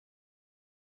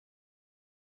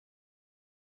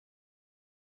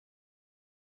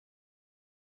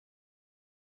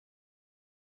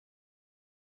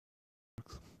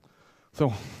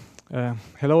So,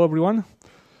 hello everyone.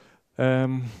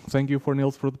 Thank you for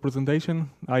Niels for the presentation.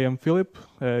 I am Philip,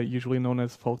 usually known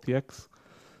as FalkTX.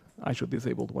 I should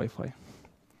disable the Wi-Fi.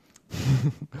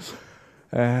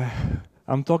 uh,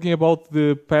 I'm talking about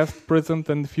the past, present,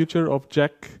 and future of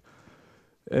Jack.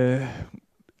 Uh,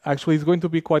 Actually, it's going to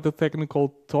be quite a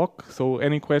technical talk, so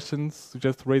any questions,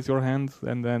 just raise your hand,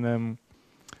 and then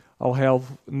I'll have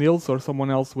Niels or someone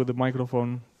else with the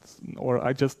microphone, or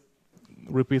I just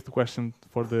repeat the question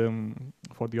for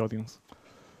the audience.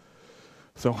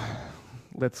 So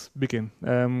let's begin.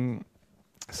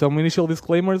 Some initial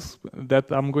disclaimers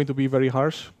that I'm going to be very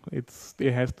harsh. It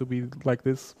has to be like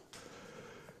this,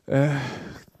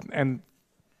 and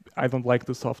I don't like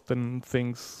to soften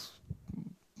things.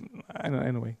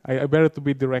 Anyway, I better to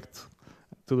be direct,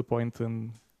 to the point,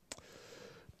 and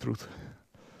truth.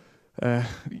 As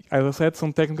I said,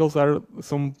 some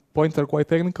points are quite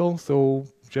technical, so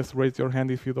just raise your hand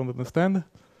if you don't understand.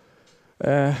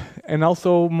 And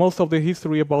also, most of the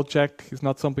history about Jack is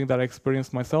not something that I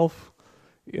experienced myself.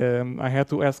 I had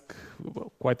to ask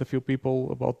quite a few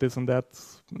people about this and that.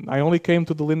 I only came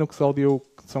to the Linux audio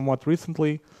somewhat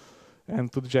recently,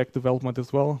 and to the Jack development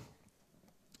as well.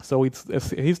 So it's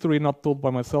a history not told by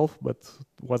myself, but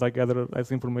what I gather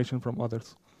as information from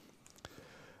others.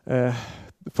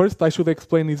 First, I should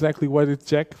explain exactly what is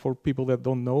Jack for people that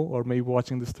don't know, or maybe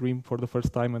watching the stream for the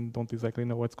first time and don't exactly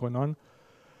know what's going on.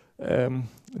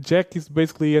 Jack is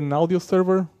basically an audio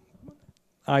server.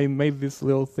 I made this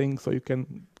little thing so you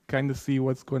can kind of see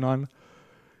what's going on.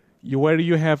 Where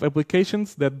you have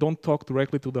applications that don't talk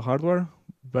directly to the hardware,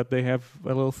 but they have a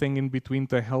little thing in between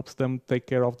that helps them take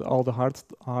care of all the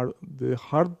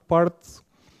hard parts.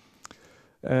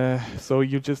 So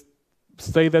you just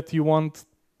say that you want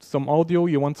some audio,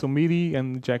 you want some MIDI,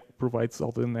 and Jack provides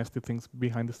all the nasty things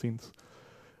behind the scenes.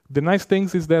 The nice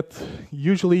things is that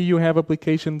usually you have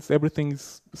applications,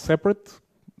 everything's separate,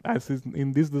 as is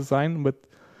in this design, but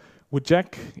with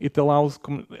Jack, it allows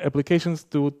applications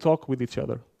to talk with each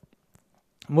other.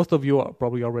 Most of you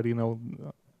probably already know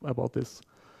about this.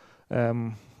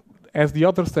 As the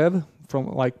author said,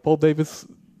 from like Paul Davis,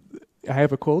 I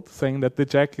have a quote saying that the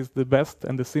Jack is the best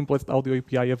and the simplest audio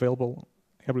API available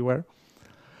everywhere.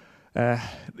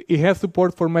 It has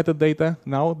support for metadata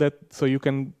now, so you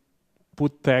can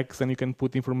put tags and you can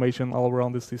put information all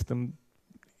around the system.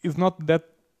 It's not that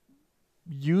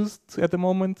used at the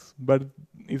moment, but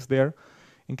it's there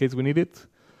in case we need it.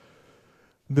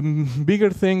 The bigger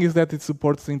thing is that it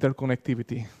supports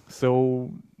interconnectivity.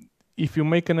 So if you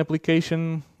make an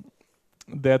application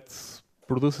that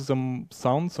produces some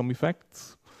sound, some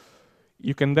effects,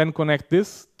 you can then connect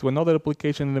this to another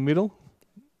application in the middle.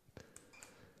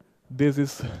 This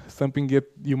is something that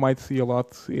you might see a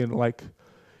lot in, like,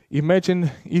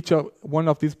 imagine one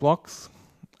of these blocks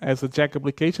as a Jack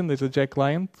application. There's a Jack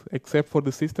client, except for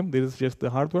the system. This is just the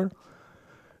hardware.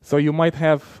 So you might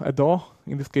have a DAW,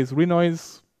 in this case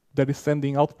Renoise, that is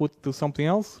sending output to something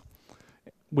else,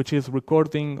 which is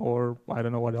recording, or I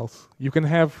don't know what else. You can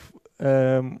have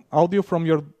audio from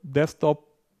your desktop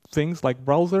things like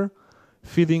browser,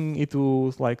 feeding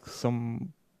into like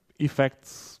some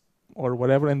effects or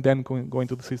whatever, and then going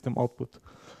to the system output.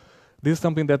 This is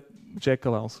something that Jack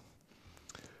allows.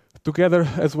 Together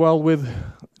as well with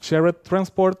shared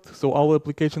transport, so all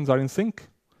applications are in sync.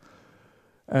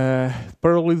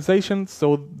 Parallelization,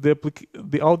 so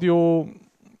the audio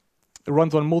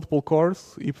runs on multiple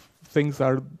cores if things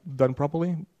are done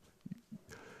properly.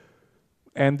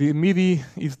 And the MIDI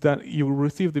is that you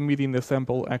receive the MIDI in a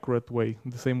sample accurate way,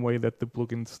 the same way that the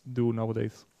plugins do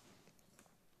nowadays.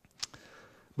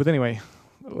 But anyway,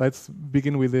 let's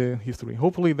begin with the history.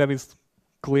 Hopefully that is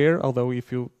clear, although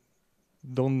if you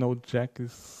don't know Jack,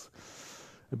 is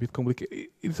a bit complicated.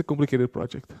 It's a complicated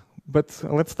project. But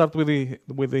let's start with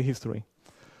the history.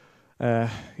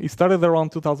 It started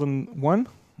around 2001,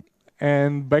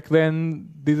 and back then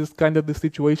this is kind of the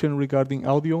situation regarding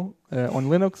audio on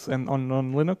Linux and on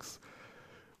Linux.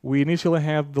 We initially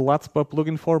have the LATSPA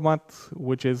plugin format,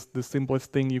 which is the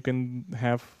simplest thing you can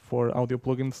have for audio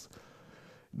plugins.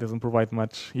 It doesn't provide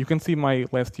much. You can see my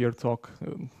last year talk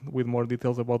with more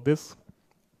details about this.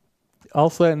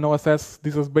 Also, in OSS,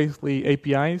 this is basically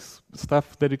APIs,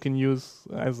 stuff that you can use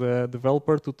as a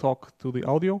developer to talk to the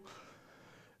audio.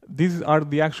 These are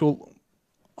the actual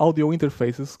audio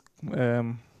interfaces.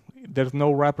 There's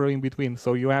no wrapper in between,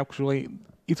 so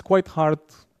it's quite hard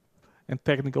and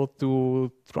technical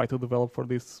to try to develop for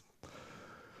these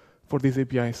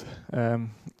APIs.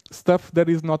 Stuff that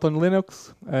is not on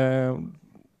Linux.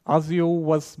 ASIO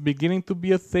was beginning to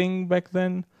be a thing back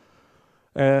then.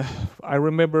 I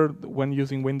remember when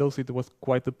using Windows, it was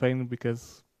quite a pain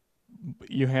because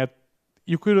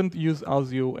you couldn't use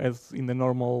audio as in the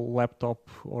normal laptop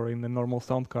or in the normal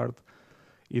sound card.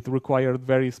 It required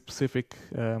very specific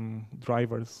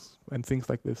drivers and things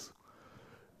like this.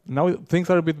 Now things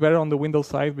are a bit better on the Windows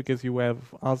side because you have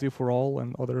ASIO for all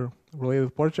and other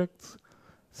related projects.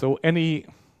 So any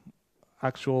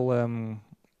actual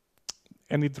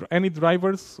any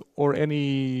drivers or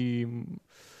any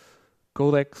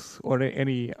codecs or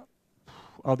any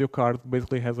audio card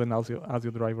basically has an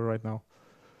ASIO driver right now.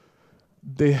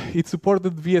 It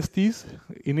supported VSTs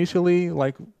initially,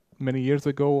 like many years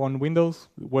ago on Windows,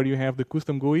 where you have the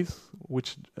custom GUIs,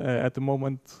 which at the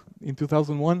moment in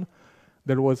 2001,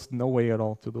 there was no way at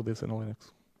all to do this in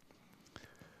Linux.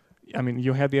 I mean,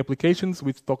 you had the applications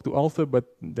which talk to author, but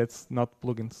that's not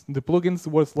plugins. The plugins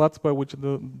was LATSPA, which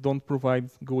don't provide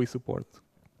GUI support.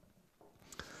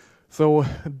 So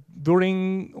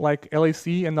during like LAC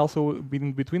and also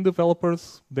between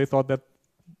developers, they thought that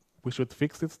we should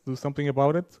fix it, do something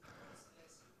about it.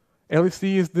 LAC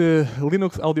is the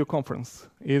Linux Audio Conference.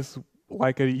 It's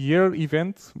like a year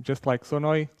event, just like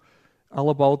Sonoj, all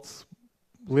about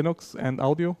Linux and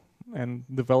audio and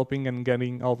developing and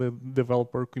getting all the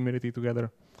developer community together.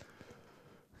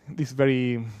 This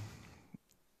very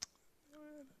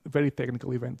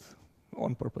technical event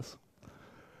on purpose.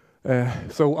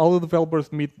 So all the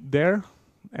developers meet there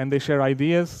and they share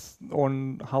ideas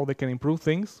on how they can improve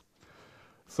things.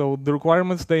 So the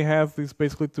requirements they have is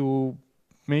basically to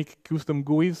make custom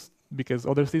GUIs because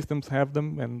other systems have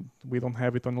them and we don't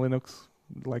have it on Linux.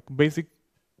 Like basic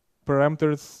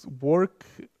parameters work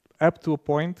up to a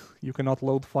point. You cannot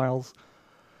load files.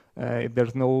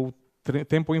 There's no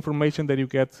tempo information that you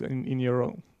get in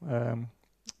your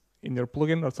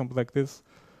plugin or something like this.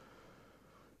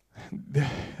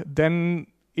 Then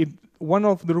one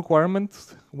of the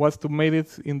requirements was to make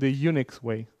it in the Unix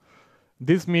way.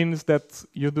 This means that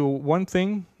you do one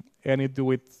thing and you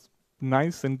do it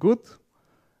nice and good,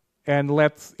 and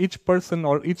let each person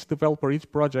or each developer,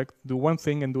 each project do one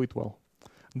thing and do it well.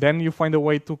 Then you find a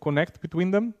way to connect between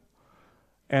them.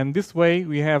 And this way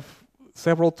we have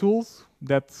several tools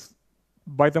that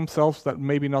by themselves that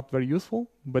maybe not very useful,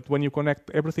 but when you connect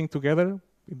everything together,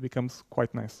 it becomes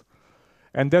quite nice.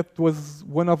 And that was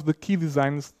one of the key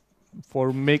designs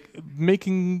for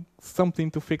making something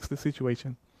to fix the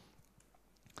situation.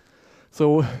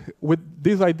 So with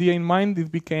this idea in mind, it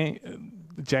became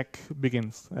Jack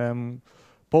begins.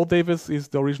 Paul Davis is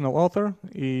the original author.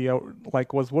 He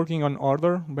was working on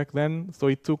Ardor back then, so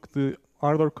he took the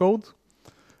Ardor code,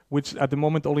 which at the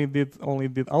moment only did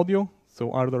audio.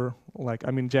 So Ardor,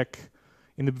 Jack,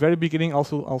 in the very beginning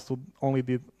also only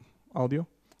did audio.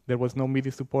 There was no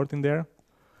MIDI support in there.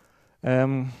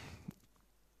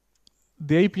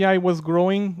 The API was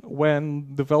growing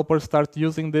when developers start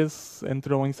using this and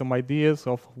throwing some ideas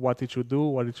of what it should do,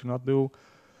 what it should not do.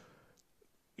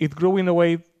 It grew in a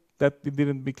way that it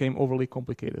didn't become overly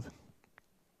complicated.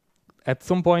 At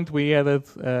some point, we added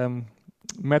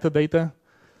metadata,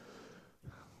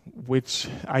 which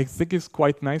I think is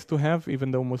quite nice to have, even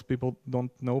though most people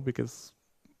don't know because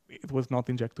it was not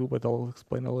in Jack 2, but I'll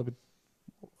explain a little bit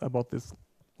about this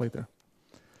later.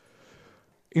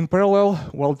 In parallel,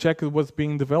 while Jack was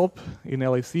being developed in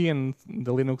LAC and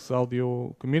the Linux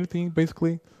audio community,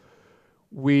 basically,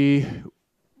 we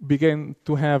began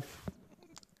to have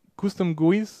custom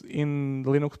GUIs in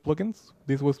Linux plugins.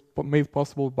 This was made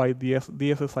possible by the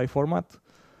SSI format,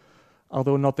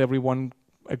 although not everyone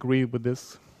agreed with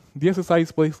this. The SSI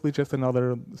is basically just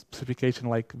another specification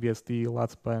like VST,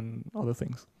 LATSPA, and other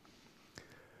things.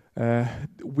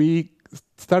 We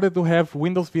started to have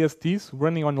Windows VSTs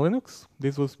running on Linux.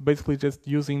 This was basically just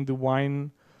using the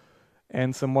Wine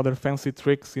and some other fancy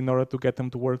tricks in order to get them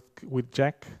to work with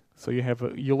Jack. So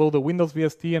you load a Windows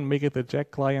VST and make it a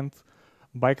Jack client.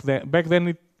 Back then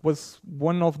it was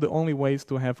one of the only ways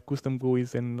to have custom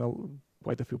GUIs and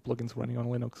quite a few plugins running on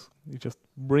Linux. You just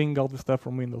bring all the stuff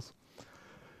from Windows.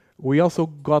 We also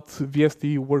got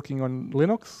VST working on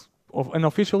Linux,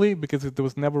 unofficially, because it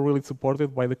was never really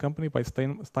supported by the company, by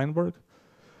Steinberg.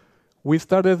 We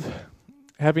started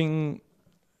having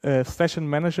session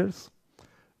managers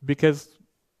because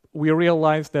we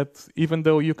realized that even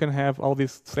though you can have all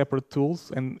these separate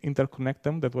tools and interconnect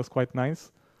them, that was quite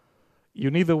nice, you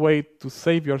need a way to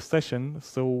save your session.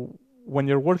 So when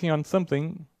you're working on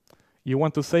something, you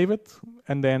want to save it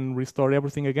and then restore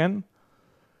everything again.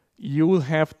 You will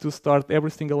have to start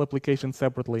every single application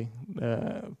separately,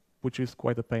 which is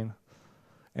quite a pain.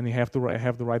 And you have to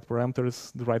have the right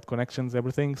parameters, the right connections,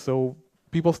 everything. So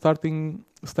people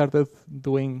started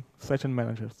doing session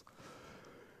managers.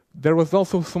 There was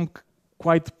also some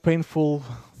quite painful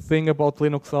thing about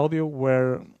Linux Audio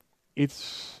where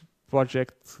each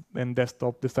project and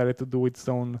desktop decided to do its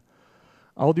own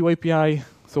audio API.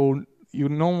 So you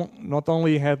know, not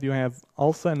only had you have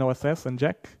ALSA and OSS and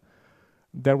Jack,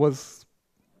 there was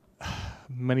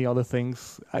many other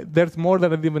things. There's more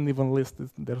that I didn't even list.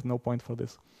 There's no point for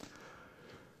this.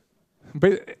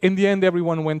 But in the end,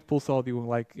 everyone went Pulse Audio.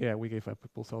 Like, yeah, we gave up.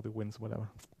 Pulse Audio wins, whatever.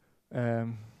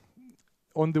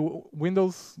 On the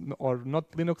Windows or not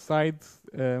Linux side,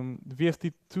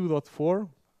 VST 2.4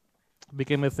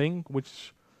 became a thing,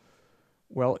 which,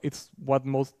 well, it's what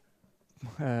most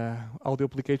audio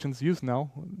applications use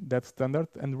now. That's standard.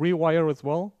 And Rewire as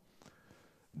well.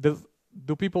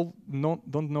 Do people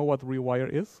don't know what Rewire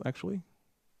is, actually?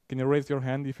 Can you raise your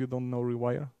hand if you don't know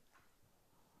Rewire?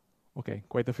 Okay,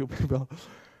 quite a few people.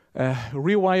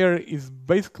 Rewire is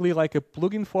basically like a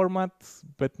plugin format,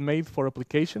 but made for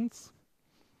applications.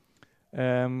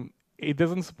 It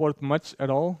doesn't support much at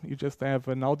all. You just have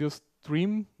an audio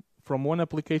stream from one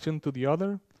application to the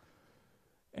other,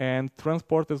 and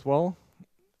transport as well.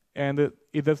 And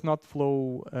it does not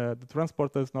flow, the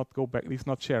transport does not go back, it's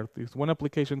not shared. It's one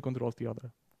application controls the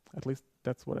other. At least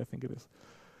that's what I think it is.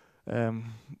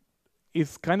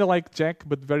 It's kind of like Jack,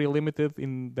 but very limited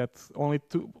in that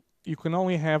you can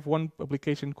only have one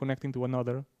application connecting to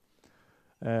another.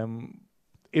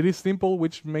 It is simple,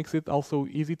 which makes it also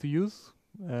easy to use.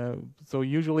 So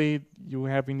usually you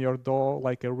have in your DAW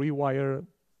like a Rewire,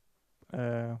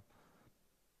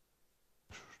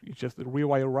 it's just a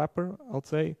Rewire wrapper, I'd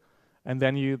say. And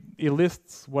then it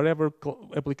lists whatever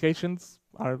applications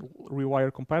are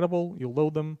Rewire compatible, you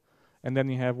load them, and then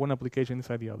you have one application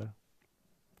inside the other.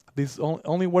 This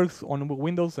only works on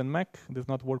Windows and Mac. It does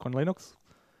not work on Linux,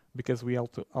 because we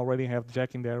already have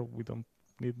Jack in there. We don't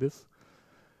need this.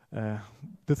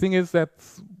 The thing is that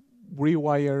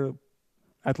Rewire,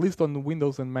 at least on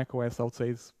Windows and Mac OS, I would say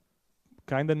is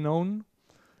kind of known.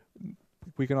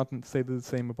 We cannot say the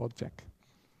same about Jack.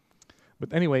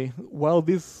 But anyway, while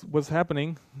this was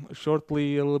happening,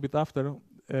 shortly a little bit after,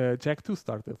 Jack 2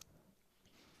 started.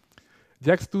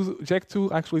 Jack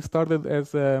 2 actually started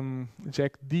as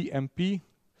Jack DMP,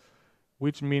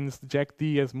 which means Jack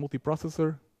D as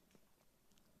multiprocessor.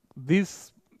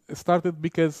 This started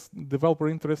because developer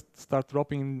interest started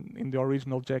dropping in the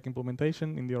original Jack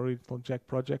implementation, in the original Jack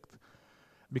project,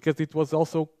 because it was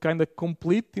also kind of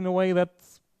complete in a way that,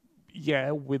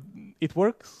 yeah, it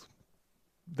works.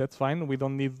 That's fine. We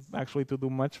don't need actually to do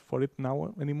much for it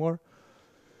now anymore.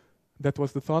 That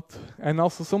was the thought. And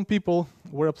also some people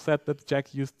were upset that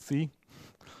Jack used C.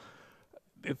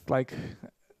 It's like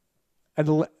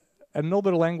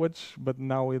another language, but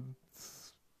now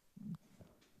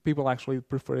people actually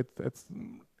prefer it.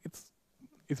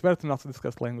 It's better to not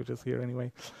discuss languages here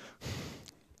anyway.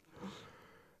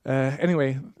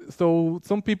 Anyway, so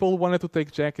some people wanted to take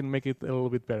Jack and make it a little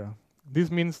bit better. This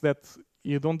means that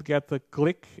you don't get a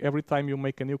click every time you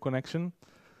make a new connection,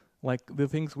 like the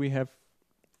things we have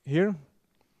here.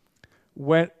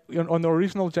 Where on the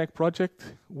original Jack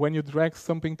project, when you drag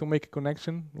something to make a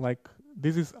connection, like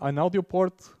this is an audio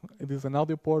port, it is an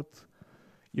audio port,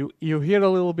 you hear a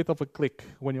little bit of a click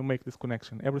when you make this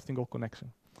connection, every single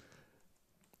connection.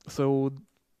 So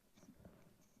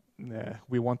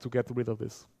we want to get rid of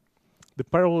this. The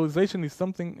parallelization is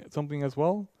something as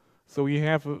well. So you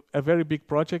have a very big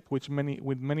project with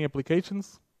many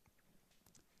applications.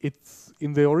 It's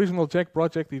in the original Jack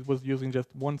project, it was using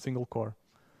just one single core,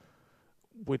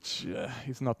 which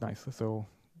is not nice. So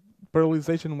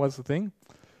parallelization was the thing.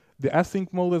 The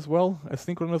async mode as well,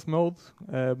 asynchronous mode.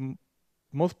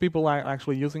 Most people are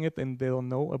actually using it and they don't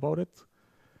know about it.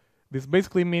 This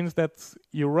basically means that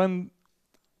you run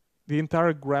the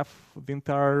entire graph, the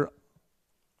entire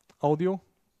audio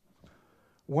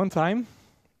one time.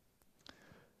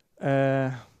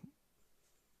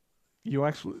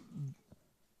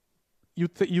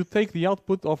 You take the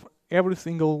output of every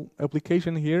single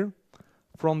application here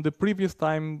from the previous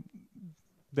time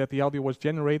that the audio was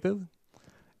generated,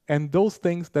 and those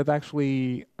things that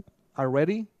actually are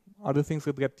ready are the things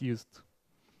that get used.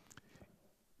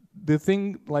 The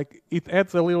thing, like, it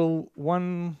adds a little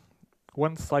one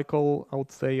cycle, I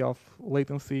would say, of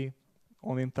latency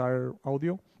on the entire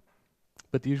audio,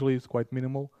 but usually it's quite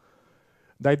minimal.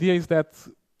 The idea is that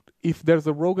if there's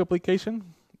a rogue application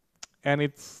and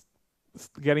it's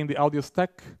getting the audio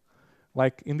stuck,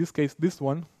 like in this case, this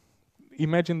one,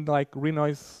 imagine like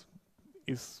Renoise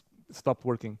is stopped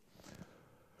working.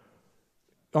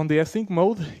 On the async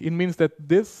mode, it means that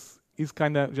this is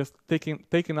kind of just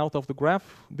taken out of the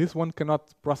graph. This one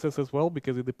cannot process as well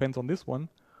because it depends on this one,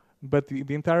 but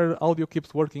the entire audio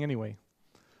keeps working anyway.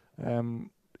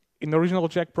 in the original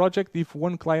Jack project, if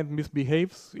one client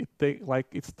misbehaves,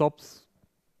 it stops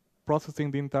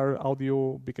processing the entire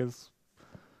audio because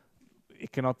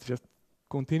it cannot just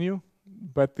continue.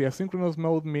 But the asynchronous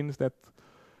mode means that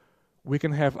we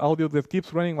can have audio that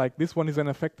keeps running, like this one is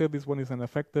unaffected, this one is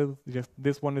unaffected, just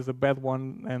this one is a bad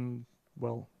one, and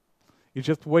well, you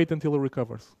just wait until it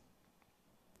recovers.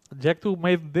 Jack 2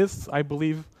 made this, I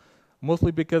believe,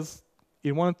 mostly because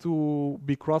it wanted to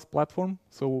be cross-platform,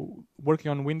 so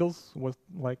working on Windows was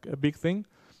like a big thing,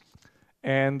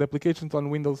 and applications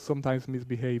on Windows sometimes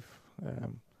misbehave.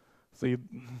 So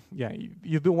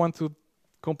you do want to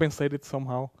compensate it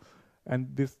somehow, and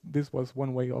this was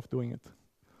one way of doing it.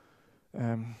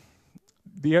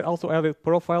 They also added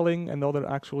profiling and other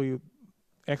actually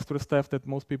extra stuff that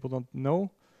most people don't know.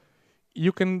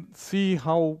 You can see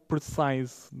how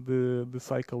precise the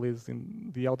cycle is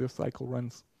in the audio cycle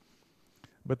runs,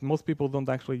 but most people don't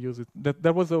actually use it.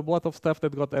 There was a lot of stuff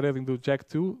that got added into Jack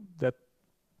 2 that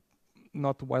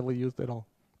not widely used at all.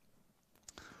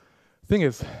 Thing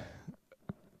is,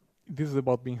 this is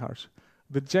about being harsh.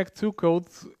 The Jack 2 code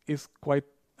is quite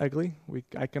ugly.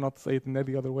 I cannot say it in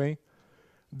any other way.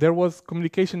 There was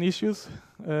communication issues,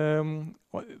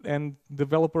 and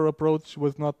developer approach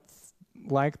was not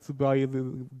liked by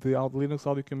the Linux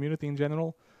audio community in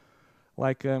general.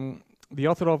 Like the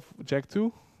author of Jack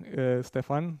 2,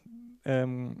 Stéphane,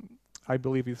 I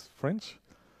believe is French,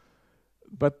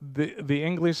 but the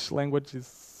English language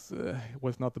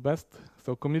was not the best.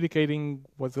 So communicating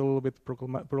was a little bit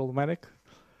problematic.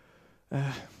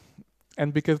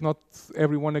 And because not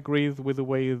everyone agreed with the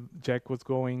way Jack was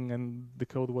going and the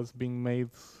code was being made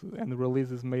and the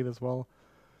release is made as well,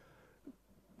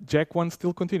 Jack 1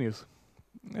 still continues.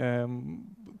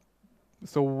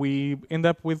 So we end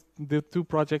up with the two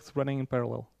projects running in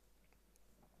parallel.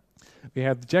 We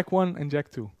had Jack 1 and Jack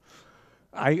 2.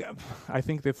 I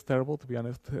think that's terrible, to be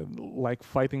honest, like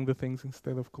fighting the things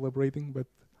instead of collaborating. But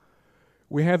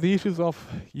we had the issues of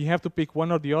you have to pick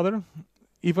one or the other.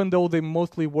 Even though they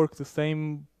mostly work the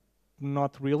same,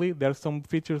 not really. There are some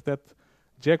features that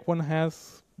Jack 1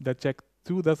 has that Jack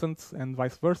 2 doesn't, and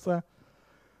vice versa.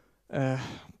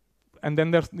 And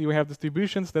then you have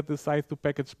distributions that decide to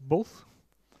package both.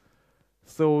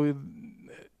 So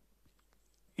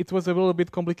it was a little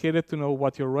bit complicated to know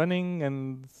what you're running,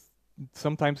 and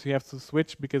sometimes you have to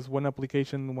switch because one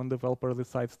developer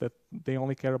decides that they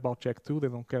only care about Jack 2, they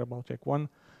don't care about Jack 1,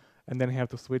 and then you have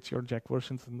to switch your Jack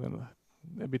versions, and then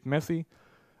a bit messy.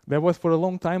 There was for a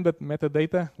long time that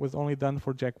metadata was only done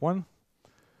for Jack 1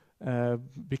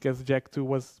 because Jack 2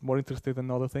 was more interested in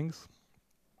other things.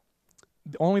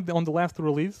 Only on the last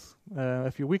release, a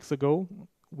few weeks ago,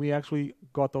 we actually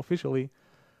got officially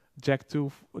Jack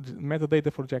 2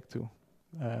 metadata for Jack 2,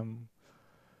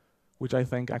 which I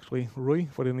thank actually Rui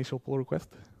for the initial pull request.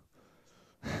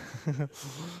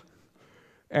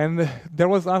 And there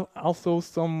was also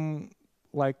some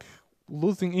like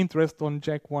losing interest on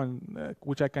Jack 1,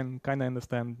 which I can kind of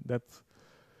understand, that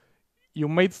you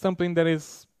made something that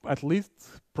is, at least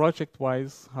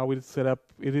project-wise, how it's set up,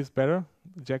 it is better.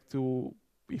 Jack 2,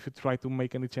 if you try to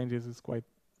make any changes, is quite,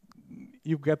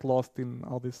 you get lost in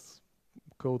all this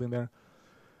code in there.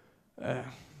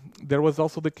 There was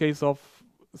also the case of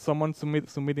someone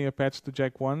submitting a patch to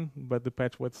Jack 1, but the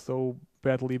patch was so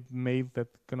badly made that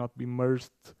cannot be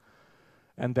merged.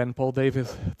 And then Paul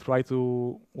Davis tried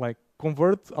to like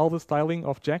convert all the styling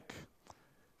of Jack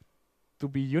to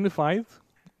be unified,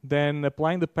 then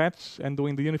applying the patch and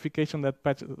doing the unification of that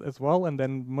patch as well, and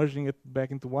then merging it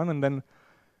back into one, and then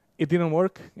it didn't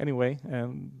work anyway.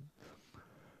 And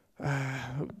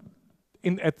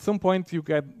at some point you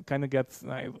kind of get,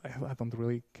 I don't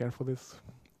really care for this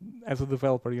as a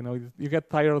developer, you know, you get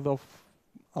tired of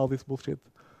all this bullshit.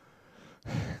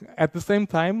 At the same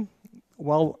time,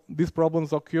 while these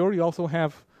problems occur, you also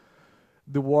have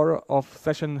the war of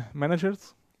session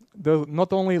managers. There's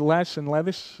not only Lash and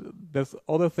Lavish, there's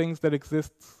other things that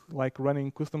exist, like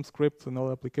running custom scripts and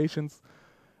other applications.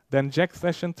 Then Jack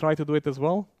Session tried to do it as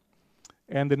well,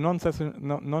 and the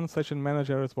non-session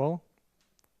manager as well,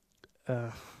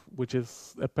 which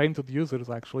is a pain to the users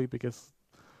actually, because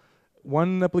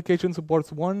one application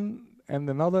supports one and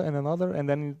another, and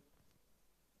then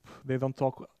they don't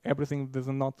talk, everything does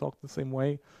not talk the same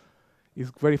way. It's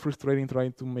very frustrating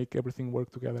trying to make everything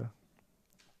work together.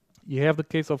 You have the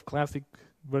case of classic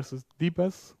versus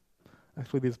dbus.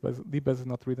 Actually, dbus is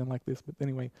not written like this, but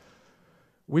anyway,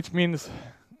 which means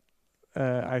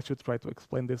I should try to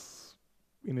explain this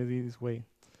in a easy way.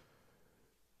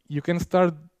 You can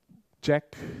start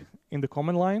Jack in the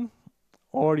command line,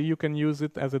 or you can use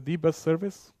it as a dbus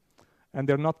service, and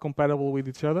they're not compatible with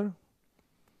each other.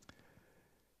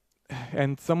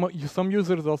 And some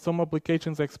users or some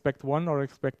applications expect one or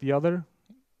expect the other,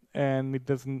 and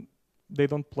they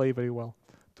don't play very well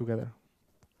together.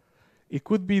 It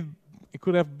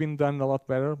could have been done a lot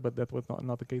better, but that was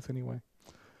not the case anyway.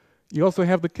 You also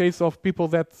have the case of people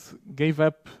that gave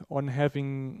up on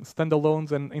having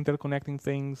standalones and interconnecting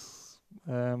things,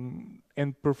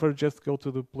 and prefer just go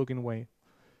to the plugin way.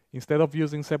 Instead of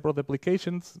using separate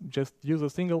applications, just use a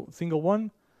single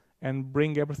one and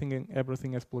bring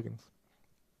everything as plugins.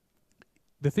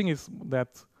 The thing is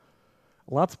that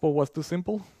LATSPO was too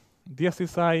simple.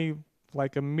 DSSI,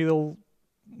 like a middle,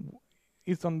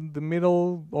 it's on the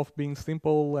middle of being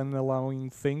simple and allowing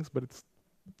things, but it's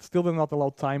still does not allow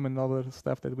time and other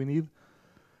stuff that we need.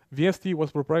 VST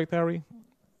was proprietary,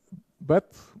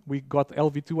 but we got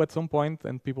LV2 at some point,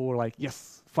 and people were like,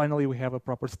 yes, finally we have a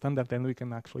proper standard and we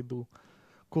can actually do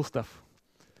cool stuff.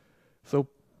 So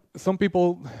some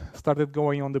people started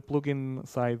going on the plugin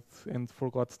side and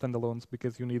forgot standalones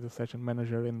because you need a session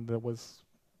manager, and there was,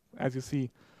 as you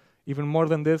see, even more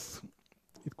than this,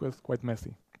 it was quite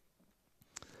messy.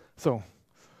 So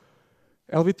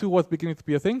LV2 was beginning to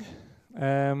be a thing.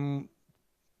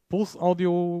 Pulse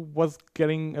audio was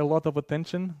getting a lot of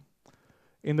attention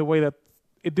in the way that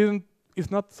it's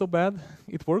not so bad.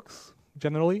 It works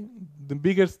generally. The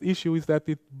biggest issue is that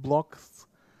it blocks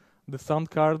the sound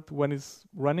card when it's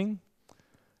running,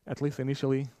 at least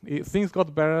initially. Things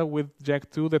got better with Jack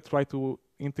 2 that tried to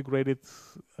integrate it.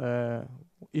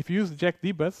 If you use Jack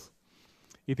dbus,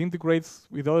 it integrates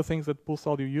with other things that Pulse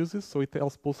Audio uses, so it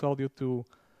tells Pulse Audio to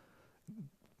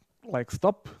like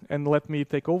stop and let me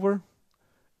take over,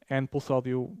 and Pulse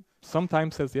Audio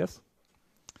sometimes says yes.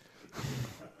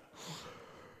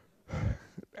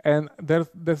 And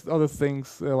there's other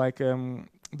things like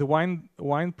the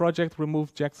Wine project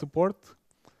removed Jack support.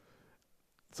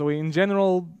 So in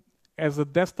general, as a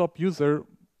desktop user,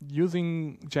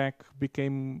 using Jack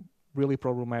became really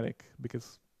problematic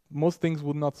because most things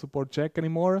would not support Jack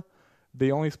anymore.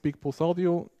 They only speak Pulse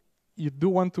Audio. You do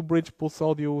want to bridge Pulse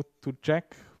Audio to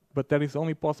Jack, but that is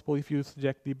only possible if you use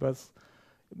Jack dbus.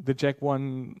 The Jack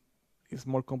one is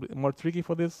more tricky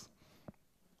for this.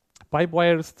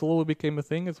 Pipewire slowly became a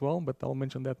thing as well, but I'll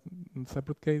mention that in a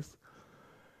separate case.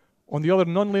 On the other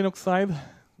non-Linux side,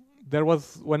 there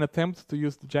was one attempt to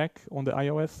use the Jack on the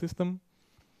iOS system.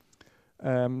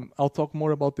 I'll talk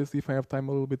more about this if I have time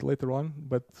a little bit later on,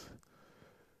 but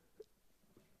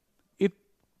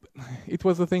it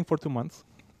was a thing for 2 months.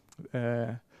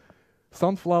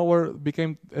 Soundflower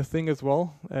became a thing as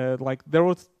well. Like there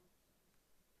was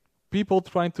people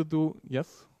trying to do,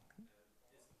 yes?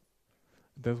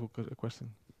 There's a question.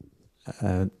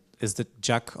 Is the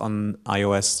Jack on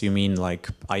iOS, you mean like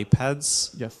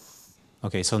iPads? Yes.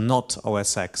 Okay, so not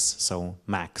OS X, so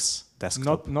Macs,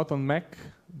 desktop. Not on Mac,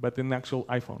 but in actual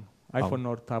iPhone. iPhone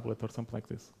or tablet or something like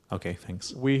this. Okay,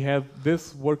 thanks. We had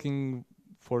this working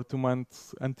for 2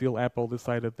 months until Apple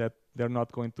decided that they're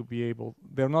not going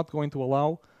to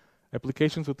allow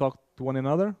applications to talk to one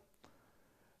another.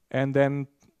 And then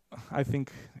I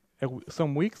think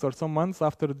some weeks or some months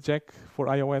after the Jack for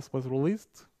iOS was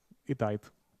released, it died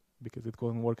because it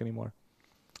couldn't work anymore,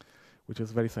 which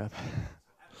is very sad.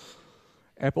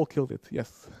 Apple killed it,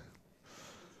 yes.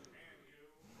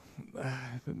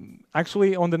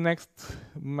 Actually, on the next,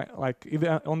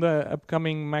 on the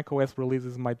upcoming macOS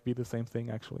releases might be the same thing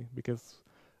actually, because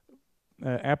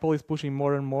Apple is pushing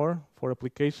more and more for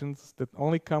applications that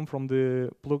only come from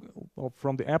the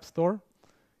App Store.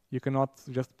 You cannot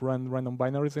just run random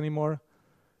binaries anymore,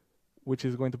 which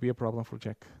is going to be a problem for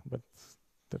Jack. But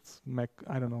that's Mac.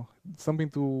 I don't know, something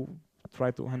to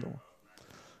try to handle.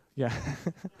 Yeah.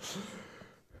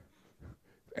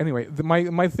 Anyway,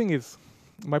 my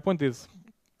point is,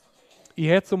 he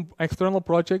had some external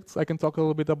projects. I can talk a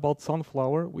little bit about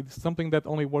Soundflower, which is something that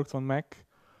only works on Mac,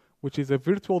 which is a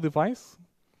virtual device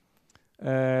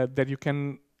that you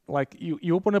can, like,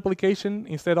 you open an application,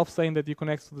 instead of saying that you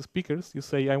connect to the speakers, you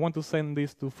say, I want to send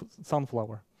this to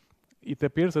Soundflower. It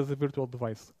appears as a virtual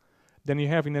device. Then you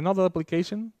have in another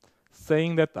application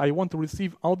saying that I want to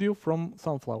receive audio from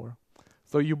Soundflower.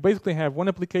 So you basically have one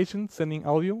application sending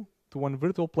audio to one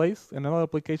virtual place and another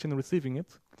application receiving it.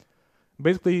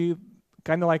 Basically,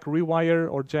 kind of like Rewire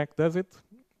or Jack does it,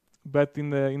 but in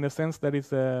the sense that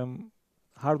it's a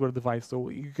hardware device. So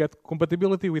you get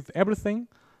compatibility with everything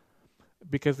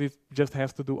because it just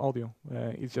has to do audio.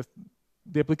 It's just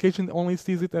the application only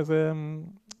sees it as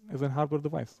a hardware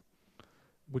device,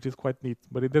 which is quite neat.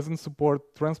 But it doesn't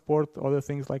support transport, other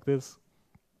things like this,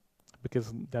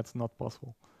 because that's not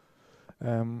possible.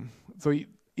 So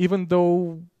even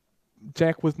though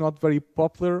Jack was not very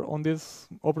popular on these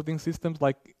operating systems,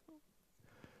 like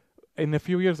in a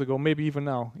few years ago, maybe even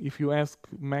now, if you ask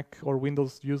Mac or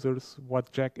Windows users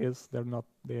what Jack is,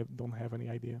 they don't have any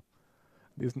idea.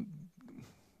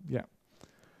 Yeah.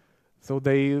 So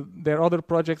there are other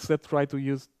projects that try to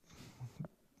use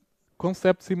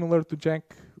concepts similar to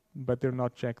Jack, but they're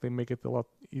not Jack. They make it a lot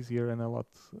easier and a lot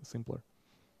simpler.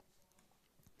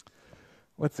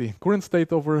 Let's see, current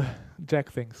state over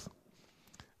Jack things.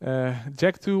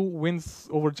 Jack 2 wins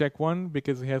over Jack 1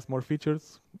 because it has more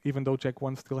features, even though Jack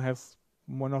 1 still has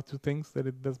one or two things that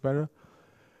it does better.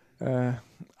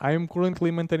 I am currently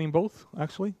maintaining both,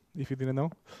 actually, if you didn't know.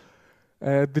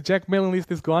 The Jack mailing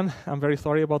list is gone. I'm very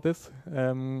sorry about this.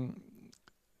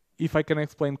 If I can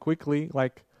explain quickly,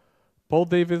 like Paul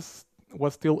Davis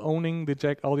was still owning the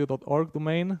jackaudio.org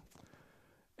domain,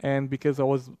 and because I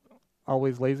was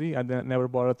always lazy, I never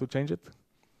bothered to change it.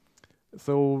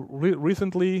 So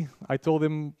recently, I told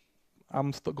him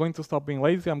I'm going to stop being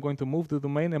lazy. I'm going to move the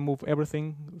domain and move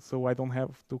everything, so I don't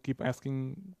have to keep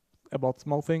asking about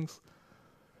small things.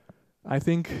 I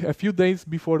think a few days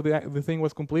before the thing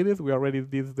was completed, we already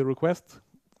did the request.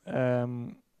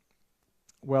 Well,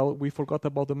 we forgot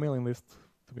about the mailing list,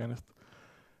 to be honest.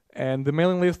 And the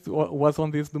mailing list was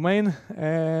on this domain.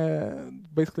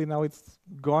 Basically, now it's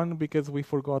gone because we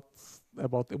forgot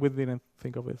about it. We didn't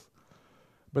think of this.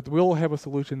 But we'll have a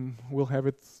solution. We'll have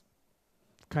it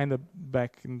kind of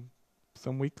back in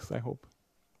some weeks, I hope.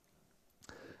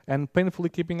 And painfully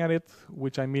keeping at it,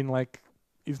 which I mean, like,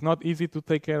 it's not easy to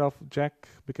take care of Jack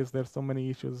because there's so many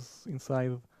issues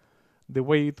inside. The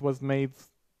way it was made,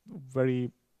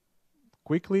 very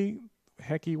quickly,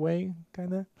 hacky way,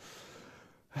 kind of.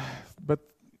 But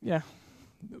yeah,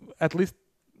 at least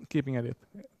keeping at it.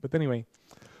 But anyway,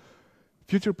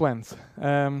 future plans.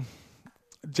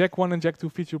 Jack 1 and Jack 2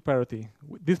 feature parity.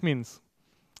 This means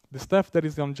the stuff that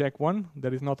is on Jack 1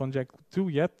 that is not on Jack 2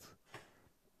 yet,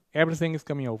 everything is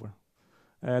coming over.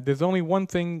 There's only one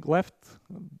thing left.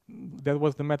 That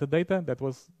was the metadata that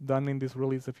was done in this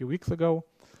release a few weeks ago.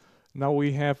 Now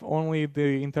we have only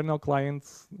the internal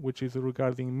clients, which is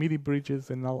regarding MIDI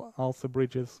bridges and ALSA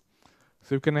bridges.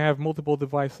 So you can have multiple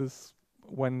devices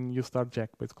when you start Jack,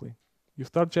 basically. You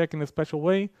start Jack in a special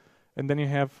way, and then you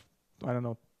have, I don't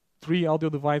know, 3 audio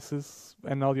devices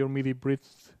and all your MIDI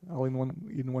bridges all in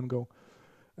one go.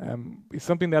 It's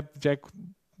something that Jack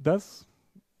does,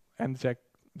 and Jack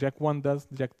 1 does.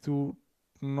 Jack 2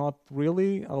 not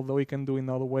really, although it can do in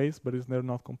other ways, but they're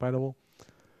not compatible.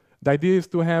 The idea is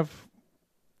to have,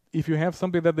 if you have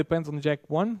something that depends on Jack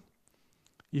 1,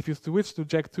 if you switch to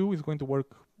Jack 2, it's going to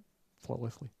work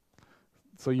flawlessly.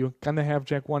 So you kind of have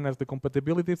Jack 1 as the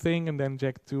compatibility thing, and then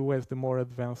Jack 2 as the more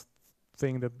advanced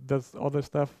thing that does other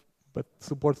stuff, but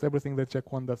supports everything that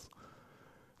Jack 1 does.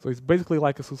 So it's basically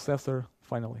like a successor,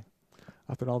 finally,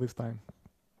 after all this time.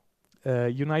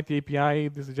 Unite the API,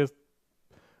 this is just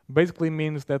basically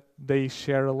means that they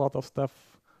share a lot of stuff.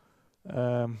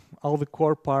 All the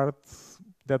core parts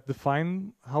that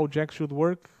define how Jack should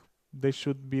work, they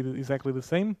should be exactly the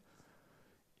same.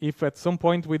 If at some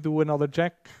point we do another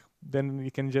Jack, then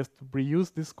we can just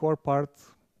reuse this core part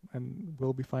and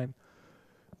we'll be fine.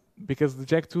 Because the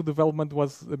Jack 2 development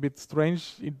was a bit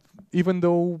strange, even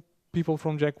though people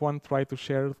from Jack 1 try to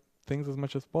share things as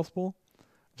much as possible,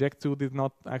 Jack 2 did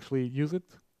not actually use it.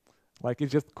 Like, it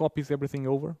just copies everything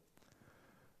over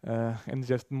and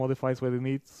just modifies what it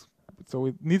needs. So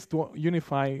it needs to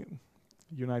unite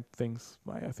things.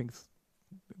 I think it's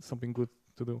something good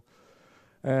to do.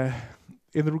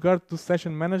 In regard to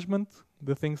session management,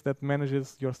 the things that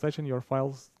manages your session, your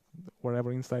files,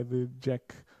 wherever inside the Jack,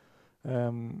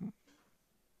 the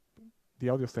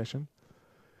audio session,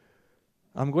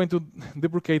 I'm going to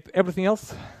deprecate everything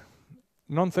else.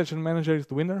 Non-session manager is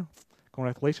the winner.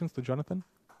 Congratulations to Jonathan.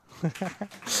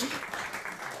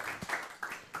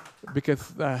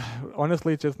 Because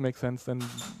honestly, it just makes sense, and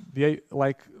the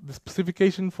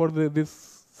specification for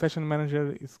this session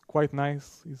manager is quite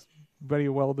nice. It's very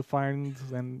well defined,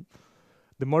 and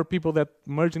the more people that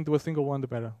merge into a single one, the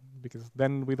better, because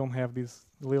then we don't have these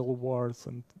little wars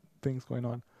and things going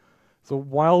on. So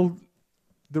while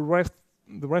the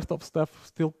rest of stuff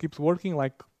still keeps working,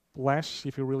 like Lash,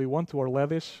 if you really want to, or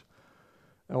Ledish,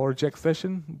 or Jack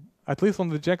session. At least on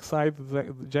the Jack side,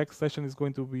 the Jack session is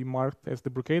going to be marked as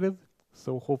deprecated,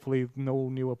 so hopefully no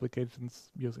new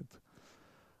applications use it.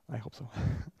 I hope so.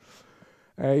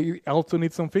 It also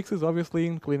needs some fixes, obviously,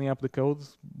 in cleaning up the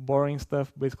codes, boring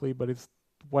stuff, basically, but it's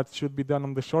what should be done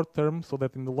on the short term, so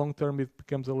that in the long term it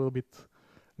becomes a little bit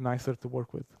nicer to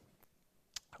work with.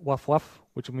 WAF WAF,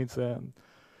 which means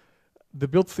the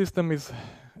build system is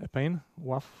a pain.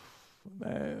 WAF,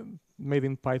 made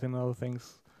in Python and other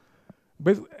things.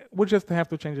 we just have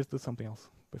to change this to something else.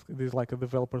 Basically, this is like a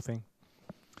developer thing.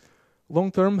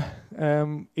 Long term,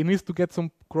 it needs to get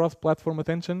some cross-platform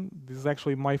attention. This is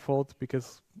actually my fault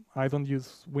because I don't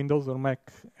use Windows or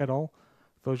Mac at all,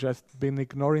 so just been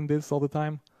ignoring this all the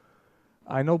time.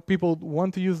 I know people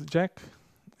want to use Jack,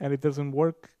 and it doesn't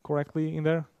work correctly in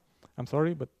there. I'm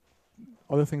sorry, but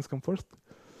other things come first.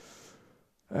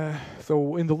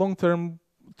 So in the long term,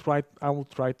 I will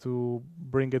try to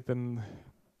bring it and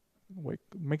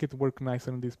make it work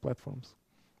nicer on these platforms.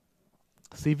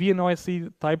 CV and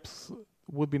OSC types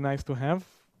would be nice to have.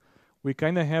 We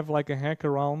kind of have like a hack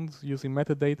around using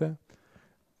metadata.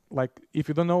 Like if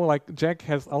you don't know, like Jack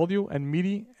has audio and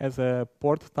MIDI as a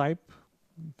port type,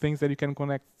 things that you can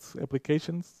connect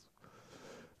applications.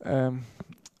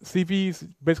 CV is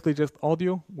basically just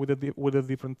audio with a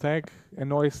different tag,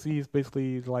 and OSC is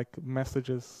basically like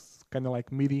messages, kind of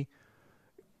like MIDI.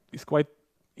 It's quite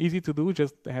easy to do,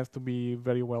 just has to be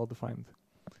very well defined.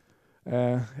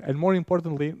 And more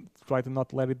importantly, try to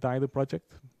not let it die, the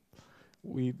project.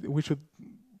 We should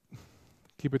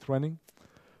keep it running.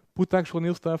 Put actual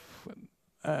new stuff.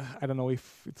 I don't know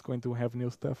if it's going to have new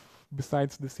stuff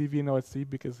besides the CV and OSC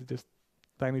because it's just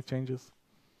tiny changes.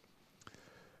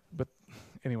 But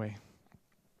anyway,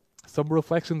 some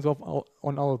reflections on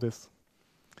all of this.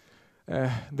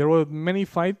 There were many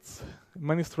fights,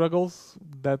 many struggles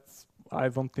that I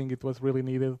don't think it was really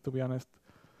needed, to be honest.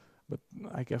 But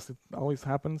I guess it always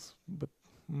happens. But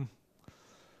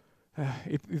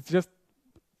it's just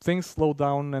things slow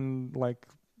down, and like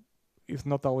it's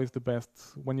not always the best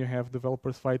when you have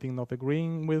developers fighting, not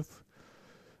agreeing with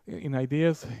in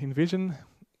ideas, in vision.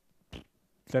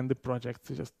 Then the project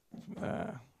is just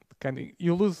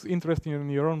you lose interest in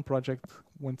your own project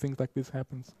when things like this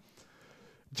happens.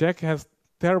 Jack has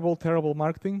terrible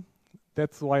marketing.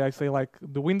 That's why I say like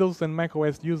the Windows and Mac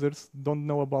OS users don't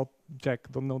know about Jack,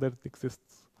 don't know that it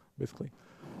exists, basically.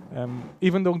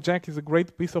 Even though Jack is a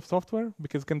great piece of software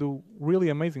because it can do really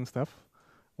amazing stuff,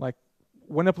 like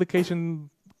one application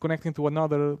connecting to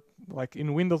another, like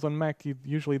in Windows and Mac, you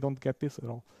usually don't get this at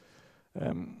all.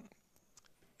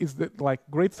 It's like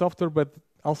great software, but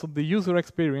also the user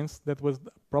experience, that was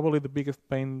probably the biggest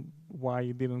pain why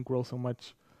it didn't grow so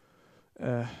much.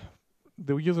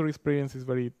 The user experience is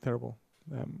very terrible.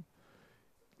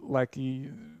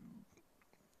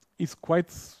 It's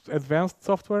quite advanced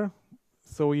software,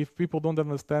 so if people don't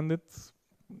understand it,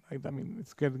 I mean,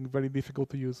 it's getting very difficult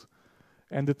to use.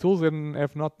 And the tools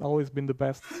have not always been the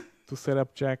best to set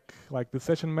up Jack, like the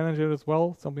session manager as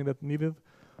well, something that needed.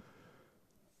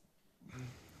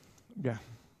 Yeah,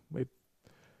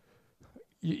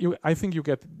 I think you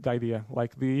get the idea.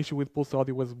 Like the issue with Pulse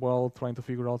Audio as well, trying to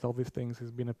figure out all these things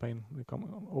has been a pain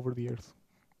over the years.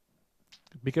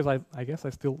 Because I guess I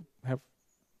still have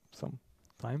some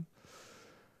time.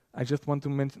 I just want to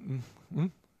mention.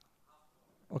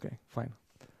 Okay, fine.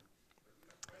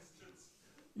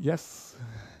 Yes.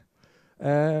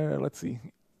 Let's see.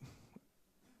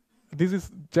 This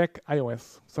is Jack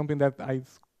iOS, something that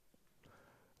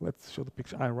let's show the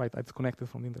picture. Right, I disconnected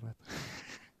from the internet.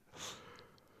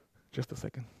 Just a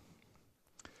second.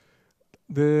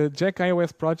 The Jack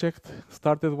iOS project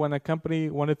started when a company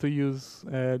wanted to use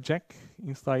Jack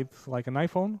inside like an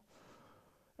iPhone,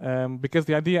 because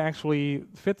the idea actually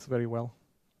fits very well.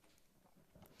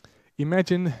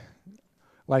 Imagine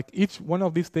like each one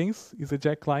of these things is a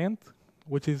Jack client,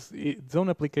 which is its own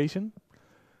application.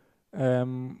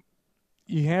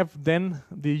 You have then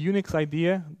the Unix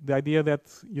idea, the idea that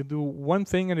you do one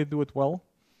thing and you do it well.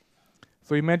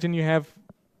 So imagine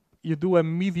you do a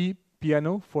MIDI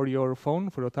piano for your phone,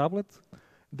 for your tablet.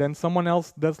 Then someone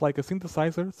else does like a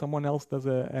synthesizer, someone else does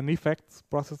an effects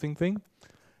processing thing,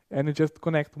 and you just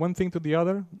connect one thing to the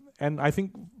other. And I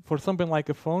think for something like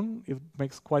a phone, it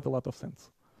makes quite a lot of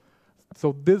sense.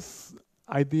 So this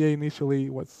idea initially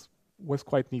was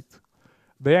quite neat.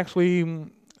 They actually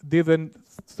did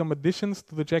some additions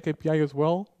to the Jack API as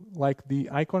well, like the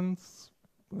icons,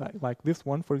 like this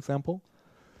one, for example.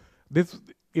 This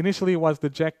initially was the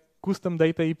Jack custom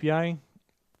data API,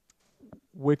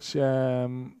 which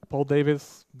Paul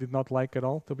Davis did not like at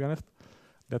all, to be honest.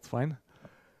 That's fine.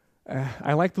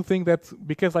 I like to think that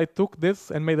because I took this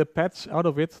and made a patch out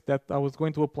of it, that I was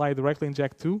going to apply directly in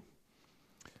Jack 2.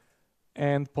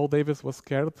 And Paul Davis was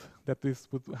scared that this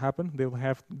would happen. They will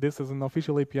have this as an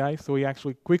official API, so he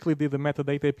actually quickly did the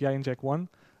metadata API in Jack 1.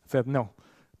 Said, no,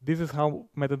 this is how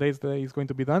metadata is going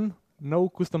to be done. No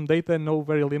custom data, no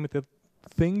very limited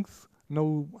things,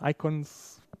 no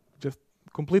icons, just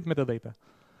complete metadata.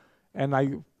 And I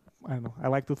don't know, I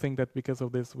like to think that because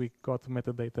of this, we got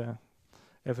metadata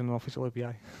as an official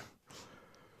API.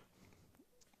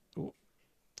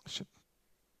 Shit.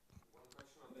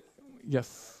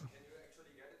 Yes.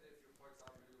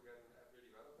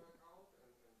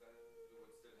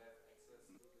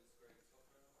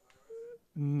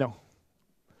 No.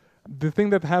 The thing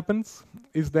that happens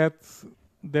is that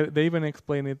they even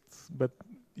explain it, but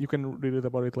you can read it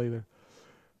about it later.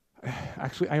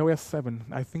 Actually, iOS 7,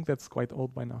 I think that's quite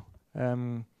old by now.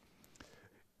 Um,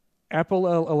 Apple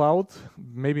allowed,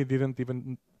 maybe didn't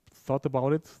even thought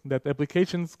about it, that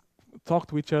applications talk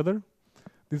to each other.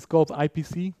 This is called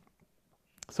IPC.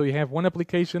 So you have one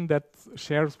application that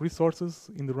shares resources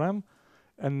in the RAM,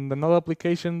 and another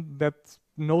application that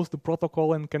knows the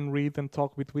protocol and can read and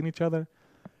talk between each other.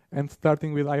 And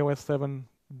starting with iOS 7,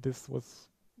 this was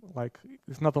like,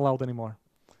 it's not allowed anymore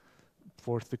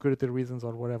for security reasons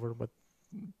or whatever, but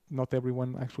not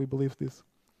everyone actually believes this.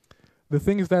 The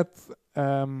thing is that,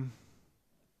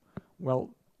 well,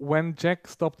 when Jack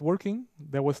stopped working,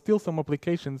 there was still some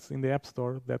applications in the App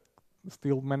Store that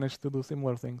still managed to do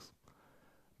similar things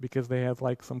because they had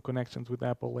like some connections with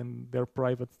Apple and their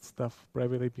private stuff,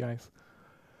 private APIs.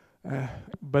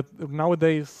 But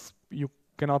nowadays, you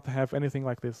cannot have anything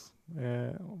like this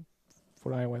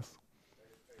for iOS.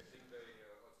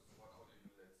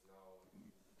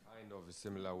 Kind of a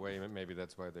similar way. Maybe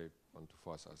that's why they want to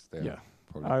force us there. Yeah,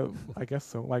 Probably. I guess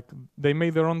so. Like they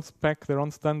made their own spec, their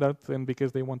own standard, and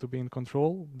because they want to be in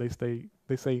control, they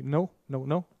say no, no,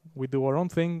 no. We do our own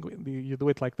thing. You do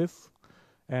it like this,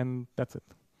 and that's it.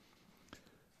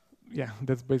 Yeah,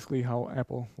 that's basically how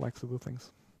Apple likes to do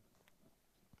things.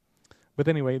 But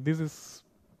anyway, this is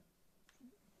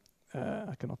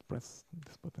I cannot press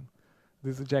this button.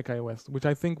 This is Jack iOS, which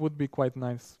I think would be quite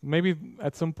nice. Maybe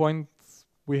at some point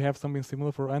we have something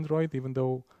similar for Android, even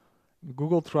though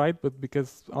Google tried, but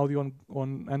because audio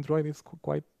on Android is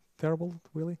quite terrible,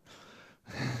 really.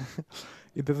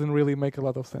 It doesn't really make a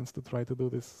lot of sense to try to do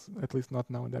this, at least not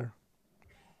now and there.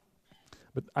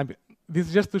 But this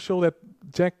is just to show that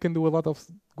Jack can do a lot of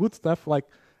good stuff. Like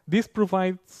this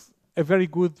provides a very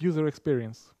good user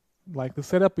experience. Like the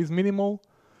setup is minimal.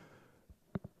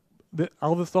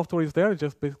 All the software is there,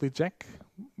 just basically Jack.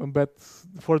 But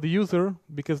for the user,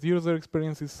 because the user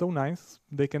experience is so nice,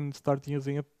 they can start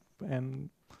using it, and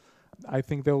I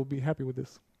think they will be happy with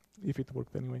this, if it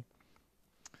worked anyway.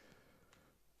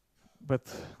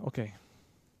 But okay,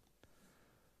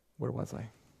 where was I?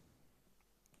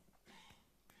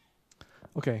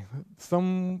 Okay,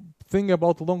 something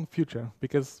about long future,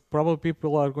 because probably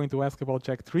people are going to ask about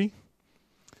Jack 3.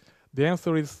 The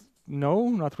answer is no,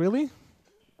 not really.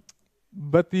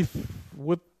 But if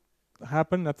would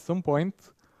happen at some point,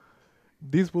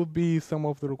 this would be some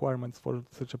of the requirements for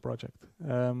such a project.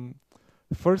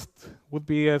 First would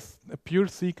be a pure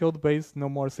C code base, no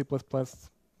more C++.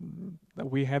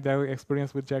 We had our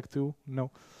experience with Jack 2.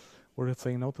 No, we're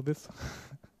saying no to this.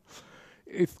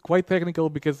 It's quite technical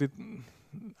because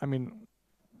I mean,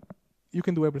 you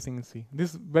can do everything in C. This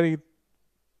is very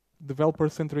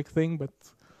developer-centric thing, but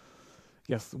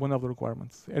yes, one of the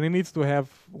requirements. And it needs to have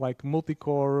like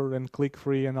multi-core and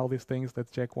click-free and all these things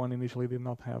that Jack 1 initially did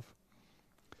not have.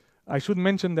 I should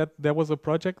mention that there was a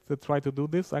project that tried to do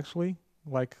this actually,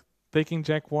 like taking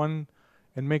Jack 1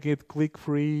 and making it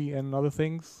click-free and other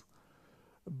things.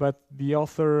 But the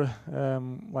author,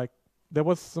 like, there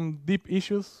was some deep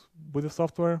issues with the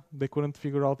software. They couldn't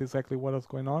figure out exactly what was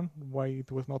going on, why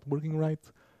it was not working right.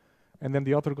 And then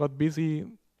the author got busy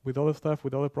with other stuff,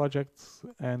 with other projects,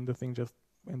 and the thing just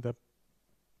ended up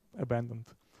abandoned.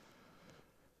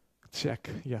 Check,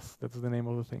 yes, that's the name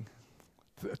of the thing.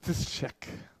 This check.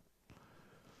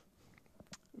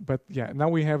 But yeah, now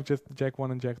we have just Jack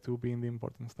 1 and Jack 2 being the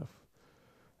important stuff.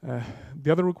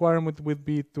 The other requirement would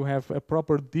be to have a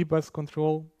proper dbus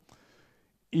control.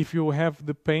 If you have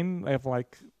the pain of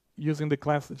like using the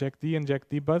class JackD and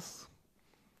JackDbus,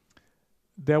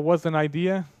 there was an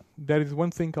idea. There is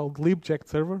one thing called libjack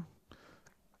server,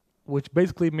 which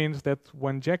basically means that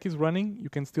when Jack is running, you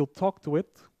can still talk to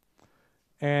it,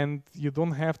 and you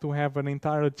don't have to have an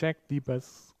entire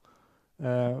JackDbus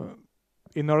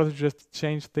in order to just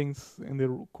change things in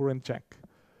the current Jack,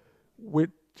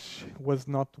 which was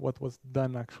not what was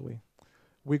done actually.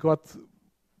 We got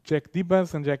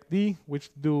JackDbus and JackD, which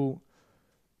do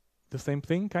the same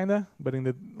thing kinda, but in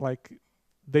the like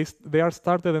they are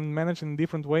started and managed in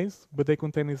different ways, but they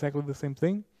contain exactly the same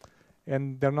thing,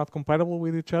 and they're not compatible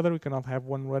with each other. We cannot have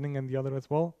one running and the other as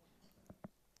well.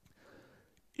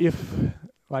 If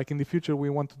like in the future we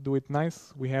want to do it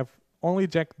nice, we have only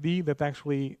JackD that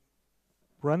actually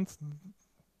runs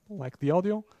like the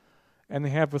audio, and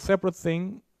have a separate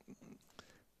thing.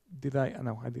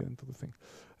 No, I didn't do the thing.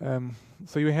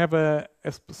 So you have a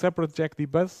separate JackD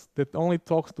bus that only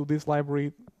talks to this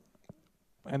library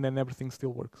and then everything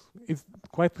still works. It's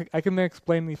quite. I can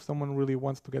explain if someone really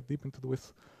wants to get deep into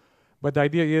this, but the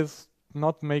idea is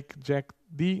not make Jack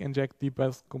D and Jack D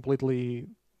bus completely,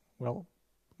 well,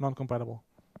 non-compatible.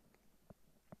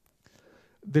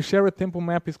 The shared tempo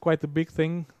map is quite a big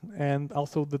thing, and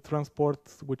also the transport,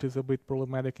 which is a bit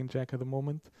problematic in Jack at the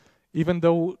moment. Even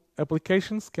though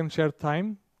applications can share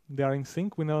time, they are in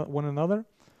sync with one another.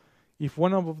 If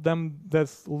one of them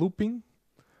does looping,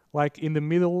 like in the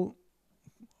middle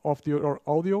of your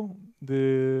audio,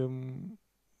 it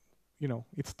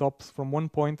stops from one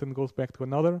point and goes back to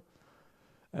another.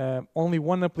 Only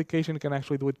one application can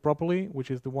actually do it properly,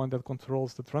 which is the one that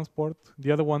controls the transport.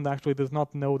 The other one actually does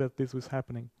not know that this is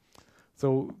happening.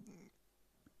 So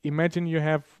imagine you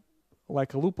have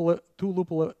like two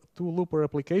looper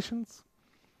applications.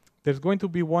 There's going to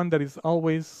be one that is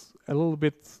always a little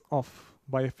bit off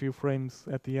by a few frames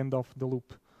at the end of the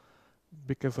loop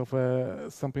because of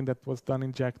something that was done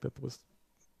in Jack that was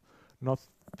not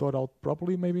thought out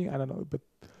properly, maybe, I don't know, but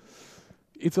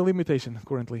it's a limitation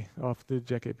currently of the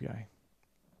Jack API.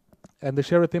 And the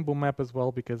share a tempo map as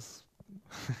well, because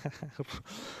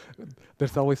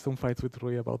there's always some fights with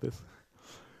Rui about this.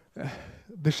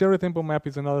 The share a tempo map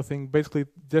is another thing, basically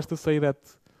just to say that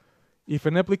if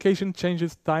an application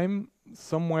changes time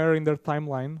somewhere in their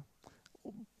timeline,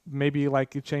 maybe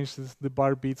like it changes the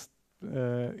bar beats,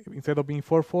 instead of being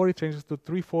 4/4, it changes to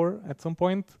 3/4 at some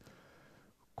point.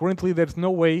 Currently, there's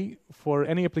no way for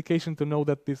any application to know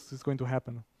that this is going to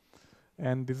happen.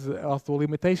 And this is also a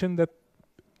limitation that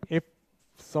if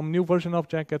some new version of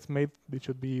Jack gets made, it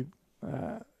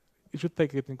should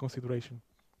take it in consideration.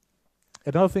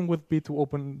 Another thing would be to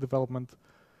open development.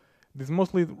 This is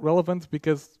mostly relevant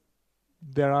because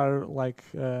there are like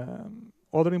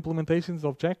other implementations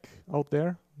of Jack out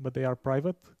there, but they are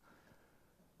private,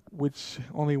 which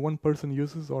only one person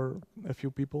uses or a few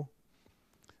people.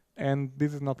 And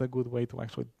this is not a good way to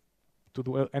actually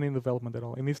do any development at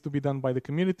all. It needs to be done by the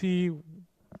community,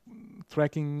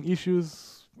 tracking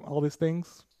issues, all these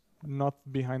things, not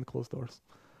behind closed doors.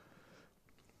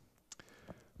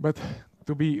 But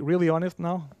to be really honest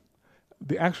now,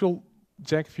 the actual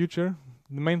Jack future,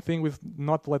 the main thing was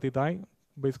not to let it die,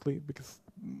 basically, because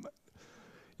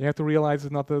you have to realize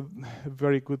it's not a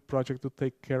very good project to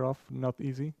take care of, not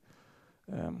easy.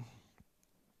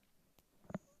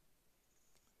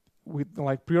 With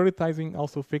like prioritizing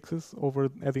also fixes over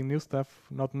adding new stuff,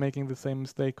 not making the same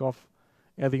mistake of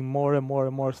adding more and more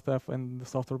and more stuff, and the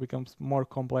software becomes more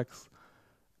complex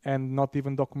and not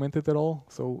even documented at all.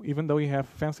 So even though you have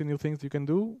fancy new things you can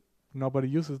do, nobody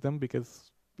uses them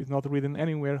because it's not written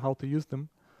anywhere how to use them,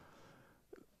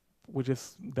 which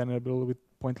is then a little bit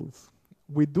pointless.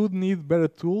 We do need better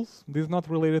tools. This is not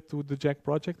related to the Jack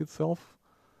project itself,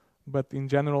 but in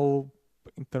general,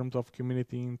 in terms of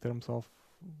community, in terms of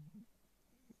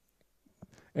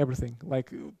everything.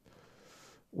 Like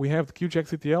we have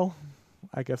QJackCTL,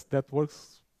 I guess that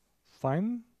works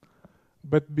fine,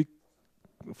 but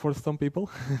for some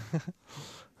people.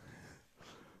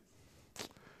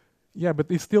 Yeah,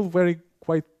 but it's still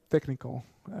quite technical.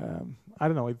 I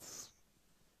don't know,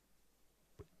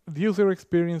 the user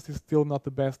experience is still not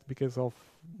the best because of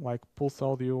like Pulse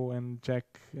Audio and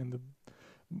Jack and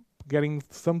getting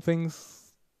some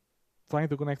things, trying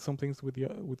to connect some things with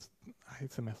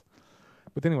it's a mess.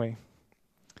 But anyway,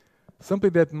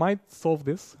 something that might solve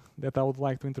this, that I would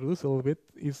like to introduce a little bit,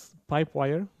 is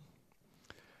Pipewire,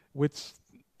 which,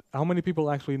 how many people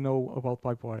actually know about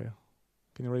Pipewire?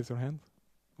 Can you raise your hand?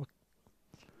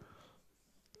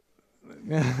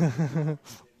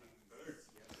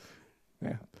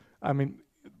 Yeah, I mean,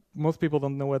 most people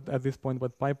don't know at this point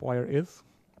what Pipewire is.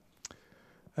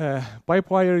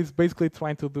 Pipewire is basically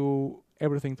trying to do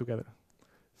everything together.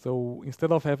 So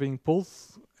instead of having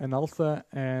Pulse and Alsa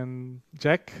and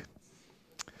Jack,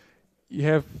 you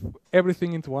have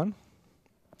everything into one,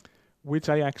 which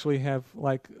I actually have,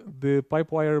 like the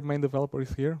Pipewire main developer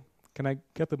is here. Can I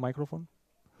get the microphone?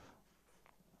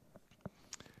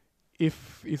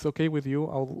 If it's okay with you,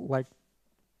 I would like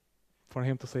for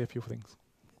him to say a few things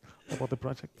about the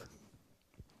project.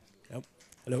 Yep.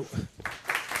 Hello.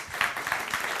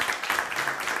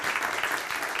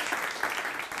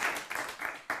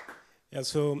 Yeah,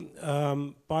 so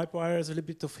Pipewire is a little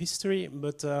bit of history,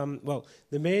 but well,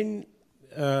 the main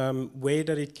way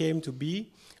that it came to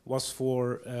be was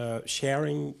for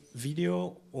sharing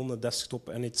video on a desktop,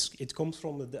 and it comes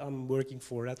from I'm working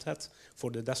for Red Hat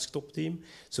for the desktop team,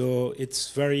 so it's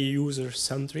very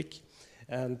user-centric,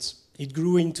 and it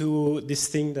grew into this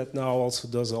thing that now also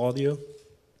does audio,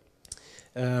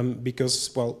 because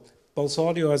well, Pulse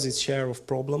Audio has its share of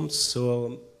problems,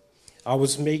 so I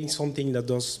was making something that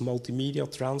does multimedia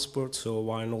transport, so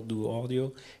why not do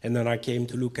audio? And then I came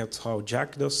to look at how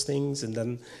Jack does things, and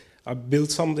then I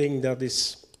built something that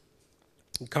is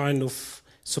kind of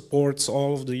supports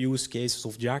all of the use cases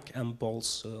of Jack and Pulse.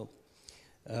 So,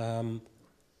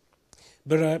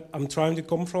 but I'm trying to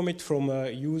come from it from a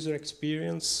user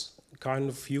experience kind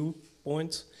of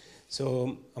viewpoint.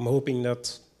 So I'm hoping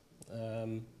that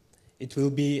it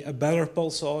will be a better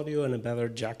Pulse audio and a better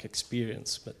Jack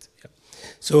experience. But yeah.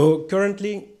 So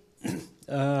currently,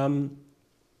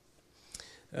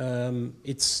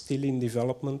 it's still in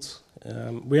development.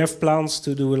 We have plans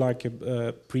to do like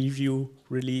a preview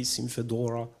release in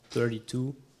Fedora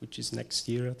 32, which is next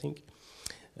year, I think.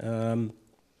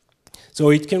 So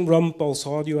it can run Pulse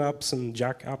audio apps and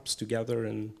Jack apps together,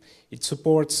 and it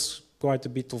supports quite a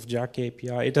bit of Jack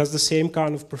API. It has the same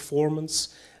kind of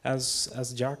performance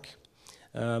as Jack,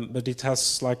 but it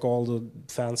has like all the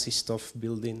fancy stuff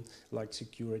built in, like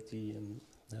security, and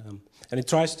it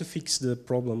tries to fix the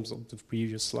problems of the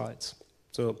previous slides.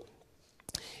 So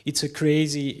it's a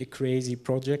crazy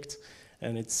project,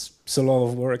 and it's a lot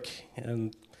of work.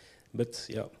 But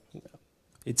yeah,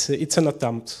 it's an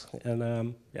attempt,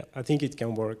 and yeah, I think it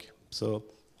can work. So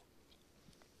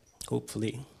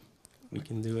hopefully we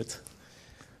can do it.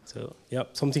 So yeah,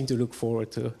 something to look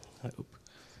forward to, I hope.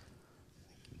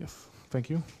 Yes, thank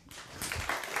you.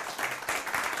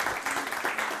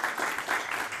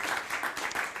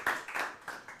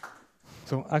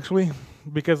 So actually,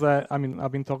 because I mean,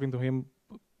 I've been talking to him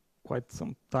quite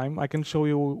some time, I can show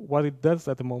you what it does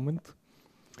at the moment.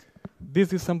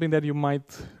 This is something that you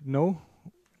might know.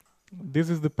 This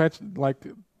is the patch, like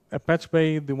a patch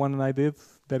bay, the one I did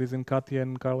that is in Katya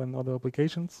and Carl and other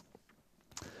applications.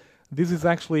 This is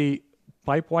actually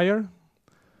Pipewire,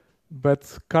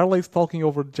 but Carla is talking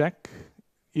over Jack,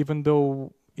 even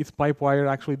though it's Pipewire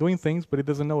actually doing things, but it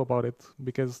doesn't know about it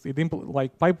because it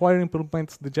like Pipewire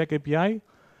implements the Jack API,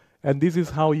 and this is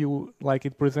how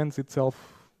it presents itself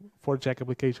for Jack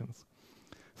applications.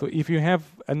 So if you have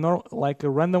like a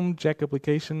random Jack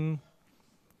application,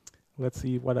 let's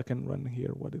see what I can run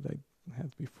here. What did I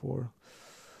have before?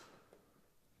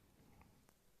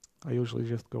 I usually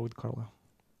just go with Carla.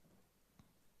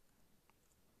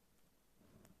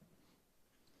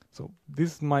 So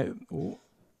this is my,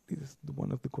 this is the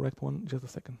one of the correct one. Just a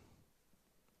second.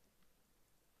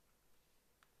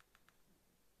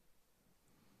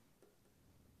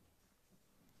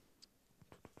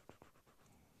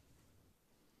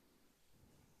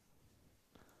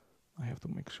 I have to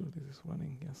make sure this is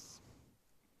running, yes.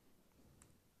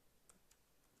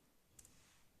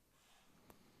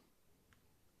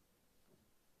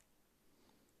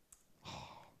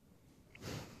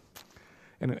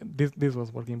 And this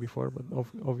was working before, but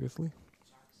obviously.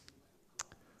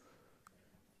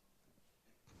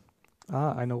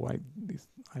 I know why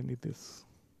I need this.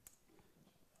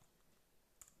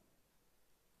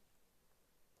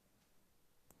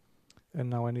 And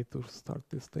now I need to start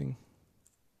this thing.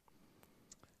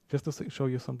 Just to show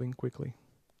you something quickly.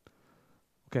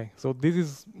 Okay, so this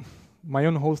is my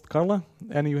own host, Carla,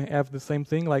 and you have the same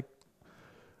thing, like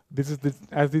this is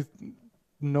as it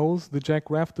knows the Jack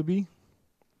graph to be.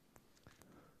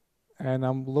 And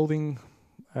I'm loading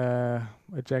a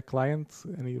Jack client,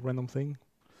 any random thing.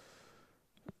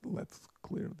 Let's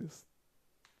clear this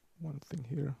one thing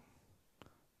here.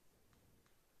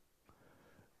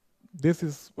 This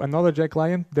is another Jack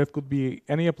client that could be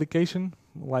any application,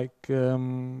 like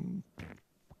can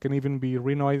even be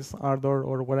Renoise, Ardor,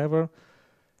 or whatever.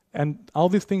 And all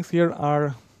these things here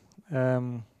are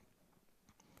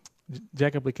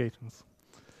Jack applications.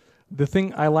 The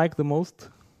thing I like the most,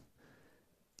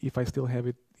 if I still have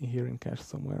it here in cache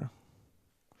somewhere.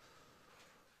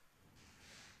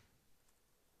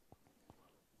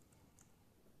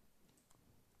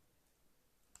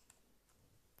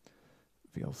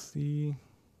 VLC.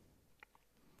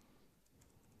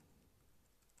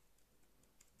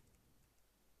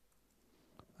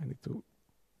 I need to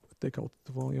take out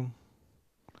the volume.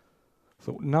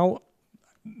 So now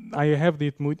I have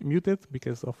it muted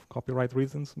because of copyright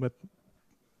reasons, but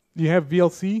you have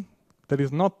VLC that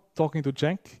is not talking to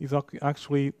Jack, is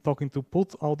actually talking to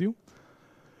Pulse audio,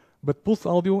 but Pulse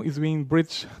audio is being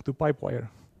bridged to Pipewire.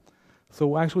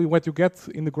 So actually what you get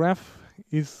in the graph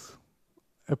is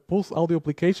a Pulse audio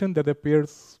application that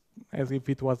appears as if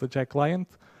it was a Jack client,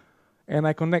 and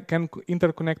I can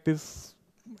interconnect this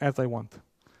as I want,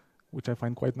 which I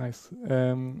find quite nice.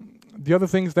 The other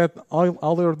thing is that all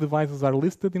other devices are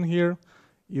listed in here.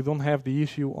 You don't have the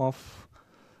issue of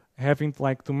having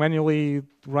to manually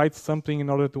write something in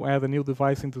order to add a new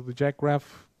device into the Jack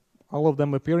graph. All of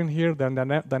them appear in here. They're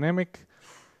dynamic.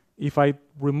 If I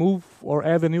remove or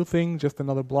add a new thing, just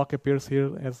another block appears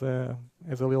here as a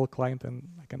little client, and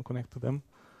I can connect to them.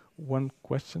 One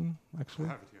question, actually.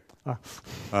 I have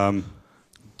it here.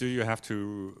 Do you have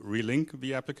to relink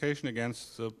the application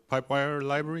against the Pipewire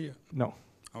library? No.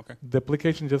 Okay. The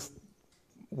application just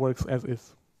works as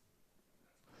is.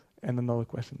 And another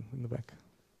question in the back.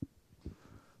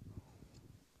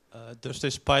 Does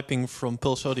this piping from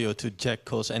Pulse Audio to Jack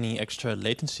cause any extra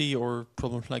latency or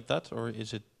problems like that, or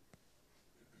is it?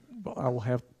 Well, I will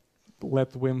have to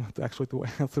let Wim to actually to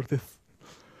answer this.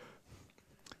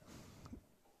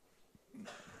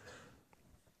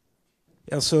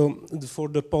 Yeah, so for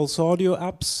the Pulse Audio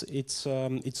apps, it's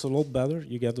a lot better.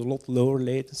 You get a lot lower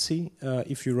latency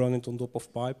if you run it on top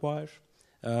of Pipewire.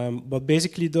 But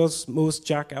basically, those most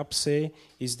Jack apps say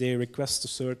is they request a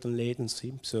certain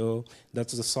latency. So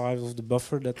that's the size of the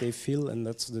buffer that they fill, and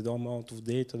that's the amount of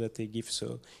data that they give.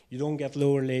 So you don't get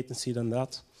lower latency than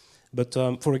that. But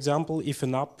for example, if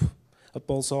an app, a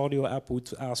Pulse Audio app,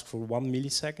 would ask for 1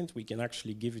 millisecond, we can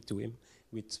actually give it to him.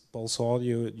 With Pulse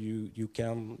Audio, you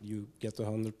get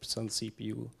 100%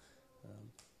 CPU.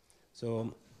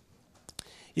 So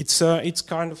it's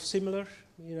kind of similar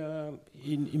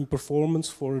in performance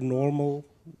for normal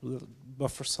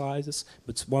buffer sizes,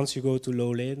 but once you go to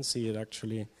low latency, it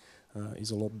actually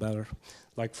is a lot better.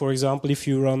 Like for example, if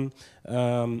you run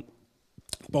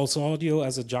Pulse Audio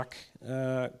as a Jack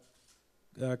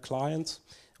client,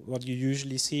 what you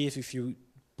usually see is if you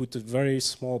put a very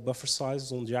small buffer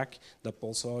sizes on Jack, the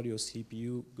Pulse Audio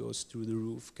CPU goes through the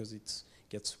roof because it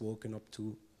gets woken up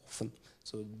too often.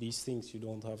 So these things you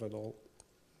don't have at all.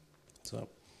 So.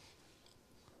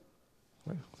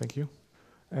 Well, thank you.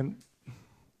 And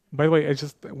by the way, I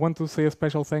just want to say a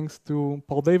special thanks to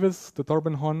Paul Davis, to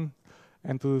Torben Hon,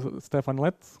 and to Stefan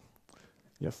Letz.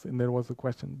 Yes, and there was a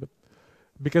question, but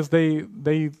because they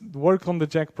worked on the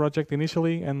Jack project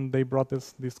initially, and they brought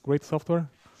us this great software.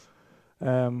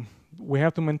 We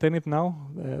have to maintain it now,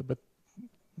 but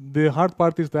the hard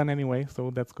part is done anyway,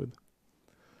 so that's good.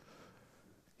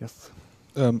 Yes.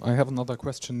 I have another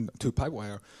question to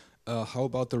Pipewire. How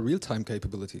about the real-time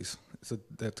capabilities? Is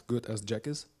it that good as Jack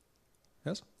is?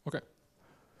 Yes? Okay.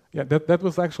 Yeah, that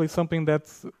was actually something that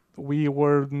we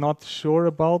were not sure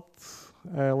about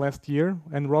last year,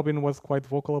 and Robin was quite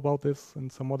vocal about this,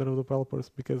 and some other developers,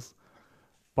 because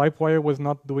Pipewire was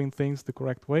not doing things the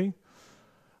correct way.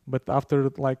 But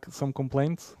after like some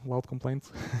complaints, loud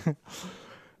complaints,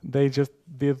 they just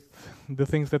did the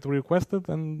things that we requested,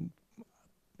 and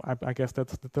I guess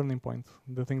that's the turning point.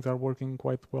 The things are working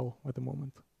quite well at the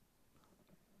moment.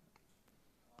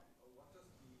 What does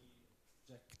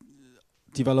the Jack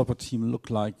developer team look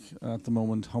like at the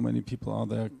moment? How many people are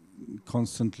there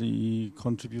constantly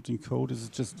contributing code? Is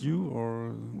it just you,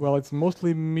 or? Well, it's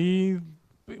mostly me,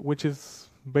 which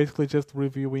is basically just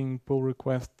reviewing pull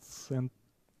requests and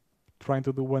trying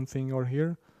to do one thing or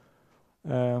here.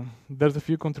 There's a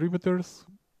few contributors,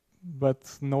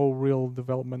 but no real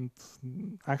development,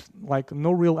 like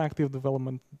no real active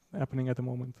development happening at the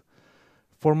moment.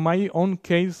 For my own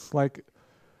case, like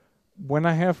when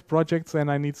I have projects and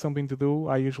I need something to do,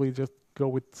 I usually just go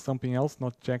with something else,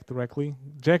 not Jack directly.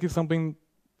 Jack is something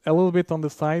a little bit on the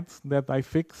side that I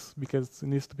fix because it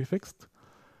needs to be fixed.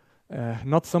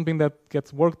 Not something that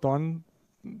gets worked on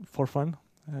for fun.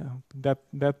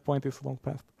 That point is long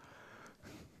past.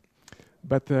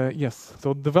 But yes,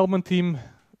 so development team,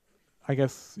 I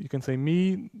guess you can say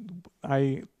me.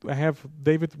 I have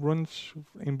David Runch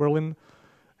in Berlin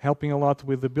helping a lot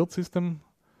with the build system,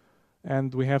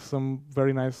 and we have some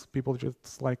very nice people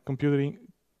just like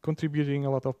contributing a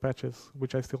lot of patches,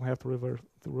 which I still have to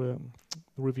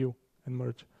review and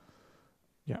merge.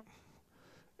 Yeah.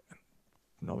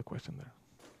 Another question there.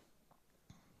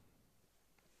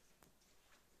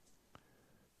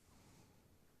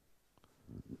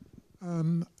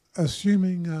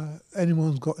 Assuming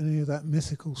anyone's got any of that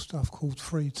mythical stuff called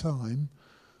free time,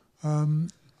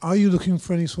 are you looking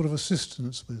for any sort of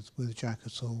assistance with Jack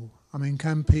at all? I mean,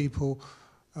 can people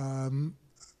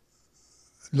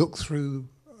look through,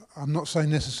 I'm not saying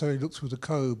necessarily look through the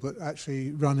code, but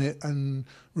actually run it and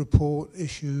report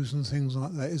issues and things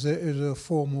like that? Is there a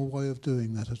formal way of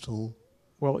doing that at all?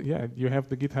 Well, yeah, you have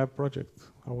the GitHub project,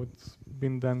 how it's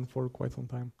been done for quite some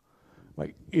time.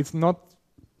 Like, it's not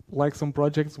like some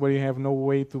projects where you have no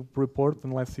way to report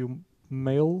unless you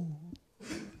mail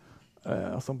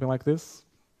or something like this.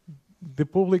 The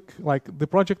public, like the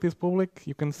project is public,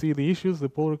 you can see the issues, the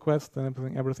pull request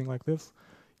and everything like this.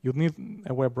 You'd need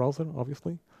a web browser,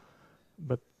 obviously.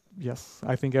 But yes,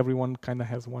 I think everyone kind of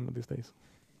has one these days.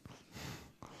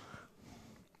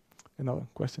 Another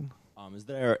question? Is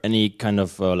there any kind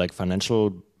of like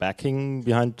financial backing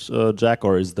behind Jack,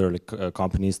 or is there like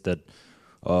companies that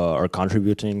are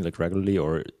contributing like regularly,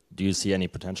 or do you see any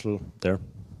potential there?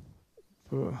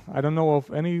 I don't know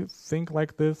of anything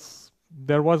like this.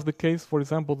 There was the case, for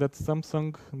example, that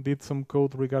Samsung did some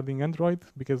code regarding Android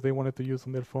because they wanted to use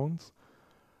on their phones,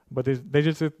 but they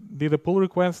just did a pull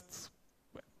request.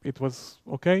 It was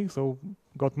okay, so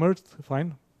got merged,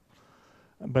 fine.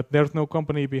 But there's no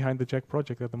company behind the Jack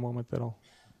project at the moment at all.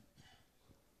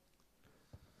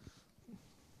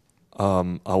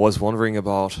 I was wondering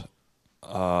about,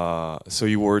 so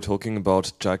you were talking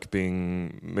about Jack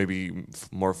being maybe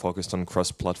more focused on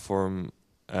cross-platform,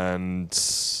 and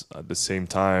at the same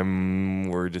time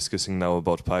we're discussing now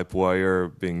about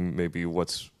Pipewire being maybe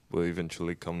what will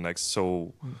eventually come next.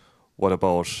 So what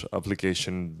about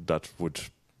application that would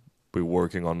be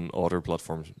working on other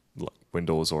platforms like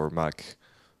Windows or Mac?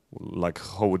 Like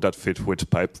how would that fit with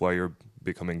Pipewire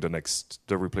becoming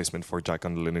the replacement for Jack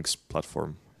on the Linux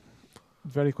platform?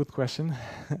 Very good question.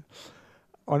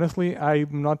 Honestly,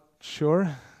 I'm not sure.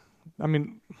 I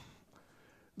mean,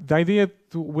 the idea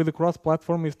with the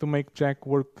cross-platform is to make Jack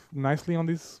work nicely on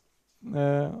this,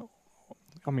 on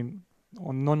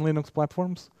non-Linux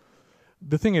platforms.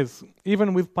 The thing is,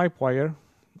 even with Pipewire,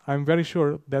 I'm very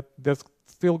sure that there's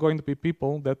still going to be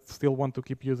people that still want to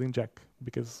keep using Jack,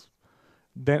 because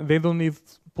they don't need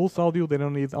Pulse Audio, they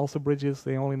don't need also bridges,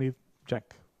 they only need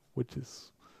Jack, which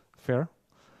is fair.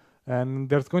 And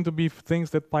there's going to be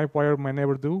things that Pipewire might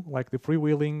never do, like the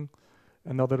freewheeling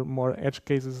and other more edge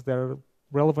cases that are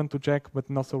relevant to Jack, but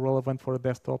not so relevant for a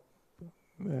desktop.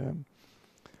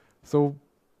 So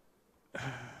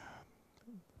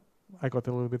I got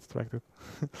a little bit distracted.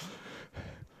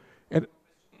 And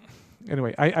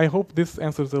anyway, I hope this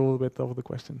answers a little bit of the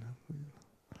question.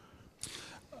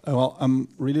 Well, I'm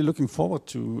really looking forward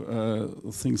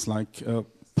to things like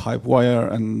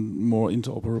Pipewire and more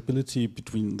interoperability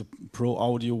between the pro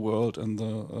audio world and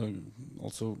the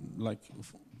also like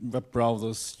web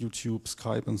browsers, YouTube,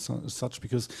 Skype, and such,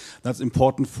 because that's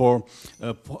important for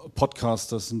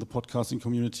podcasters in the podcasting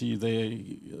community.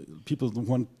 People who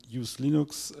want to use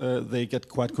Linux, they get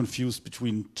quite confused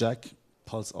between Jack,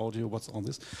 Pulse Audio, what's all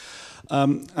this,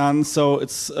 and so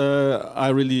it's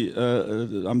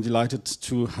I'm delighted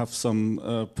to have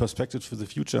some perspective for the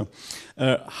future.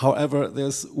 However,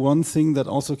 there's one thing that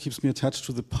also keeps me attached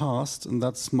to the past, and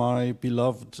that's my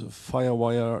beloved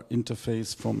FireWire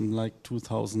interface from like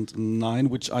 2009,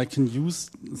 which I can use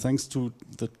thanks to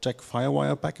the Jack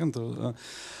FireWire backend.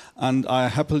 And I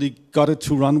happily got it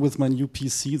to run with my new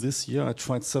PC this year. I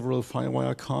tried several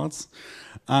FireWire cards,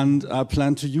 and I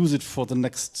plan to use it for the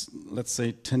next, let's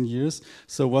say, 10 years.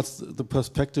 So what's the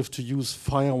perspective to use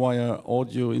FireWire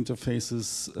audio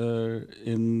interfaces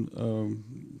in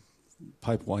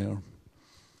Pipewire?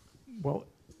 Well,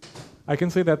 I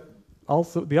can say that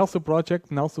also the Also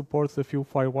project now supports a few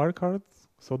FireWire cards,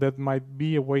 so that might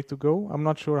be a way to go. I'm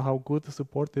not sure how good the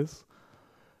support is,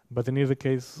 but in either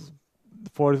case,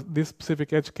 for these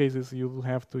specific edge cases, you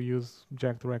have to use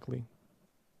Jack directly.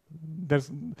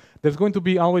 There's going to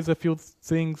be always a few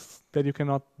things that you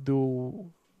cannot do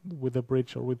with a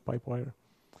bridge or with Pipewire.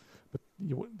 But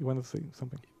you want to say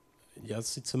something?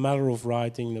 Yes, it's a matter of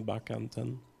writing the backend,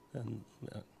 and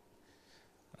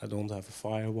I don't have a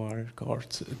FireWire card,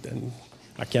 then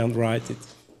I can't write it.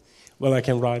 Well, I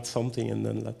can write something and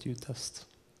then let you test,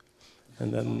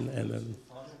 and then.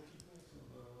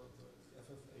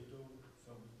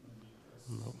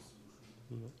 No.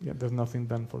 Yeah, there's nothing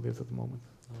done for this at the moment.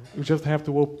 You just have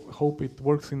to hope it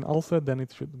works in ALSA, then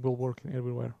it will work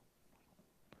everywhere.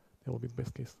 That will be the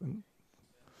best case. And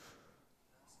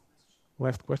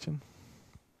last question.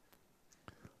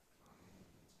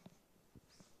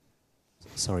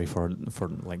 Sorry for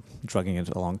like dragging it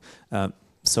along.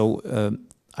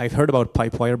 I've heard about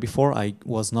Pipewire before. I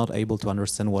was not able to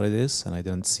understand what it is, and I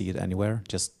didn't see it anywhere,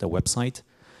 just the website.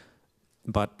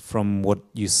 But from what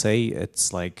you say,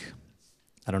 it's like,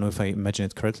 I don't know if I imagine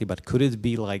it correctly, but could it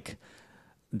be like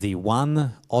the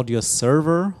one audio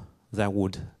server that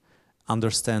would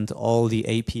understand all the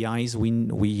APIs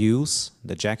we use,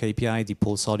 the Jack API, the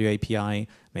Pulse Audio API,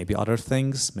 maybe other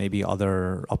things, maybe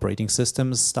other operating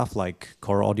systems, stuff like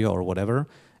Core Audio or whatever,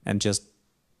 and just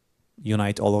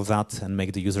unite all of that and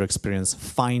make the user experience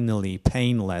finally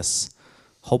painless,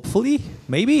 hopefully,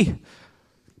 maybe?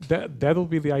 That will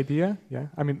be the idea, yeah.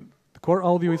 I mean, Core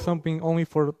Audio is something only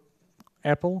for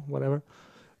Apple, whatever.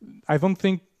 I don't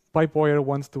think Pipewire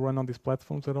wants to run on these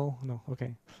platforms at all. No,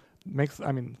 okay.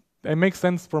 It makes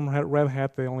sense from Red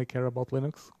Hat. They only care about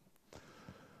Linux.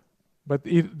 But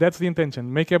that's the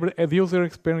intention. Make the user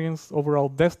experience, overall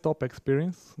desktop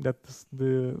experience. That's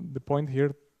the point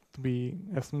here. to be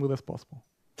as smooth as possible.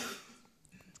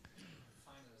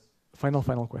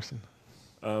 Final question.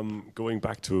 Going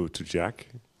back to Jack,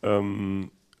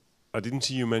 I didn't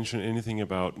see you mention anything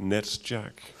about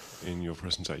NetsJack in your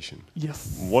presentation.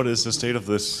 Yes. What is the state of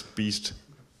this beast?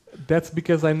 That's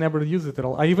because I never use it at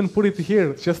all. I even put it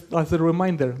here just as a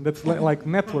reminder. That's like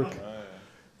network.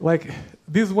 Like,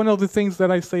 this is one of the things that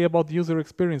I say about user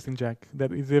experience in Jack.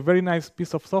 That is a very nice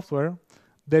piece of software.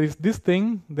 There is this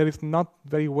thing that is not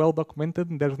very well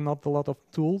documented, and there's not a lot of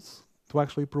tools to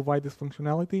actually provide this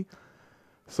functionality.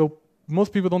 So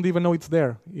most people don't even know it's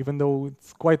there, even though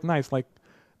it's quite nice. Like,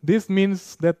 this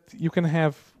means that you can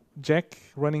have Jack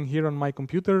running here on my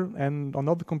computer and on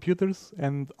other computers,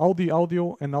 and all the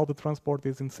audio and all the transport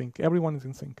is in sync. Everyone is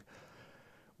in sync,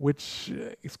 which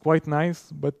is quite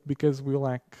nice, but because we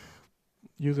lack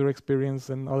user experience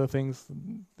and other things,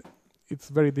 it's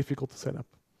very difficult to set up.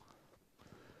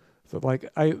 So like,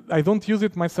 I don't use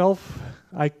it myself.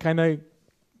 I kind of,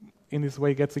 in this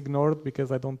way, gets ignored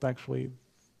because I don't actually,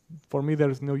 for me, there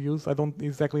is no use. I don't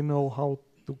exactly know how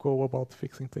to go about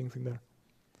fixing things in there.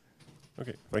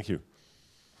 Okay, thank you.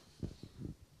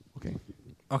 Okay.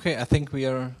 Okay, I think we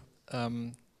are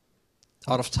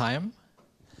out of time.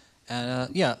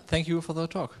 And yeah, thank you for the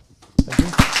talk. Thank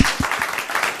you.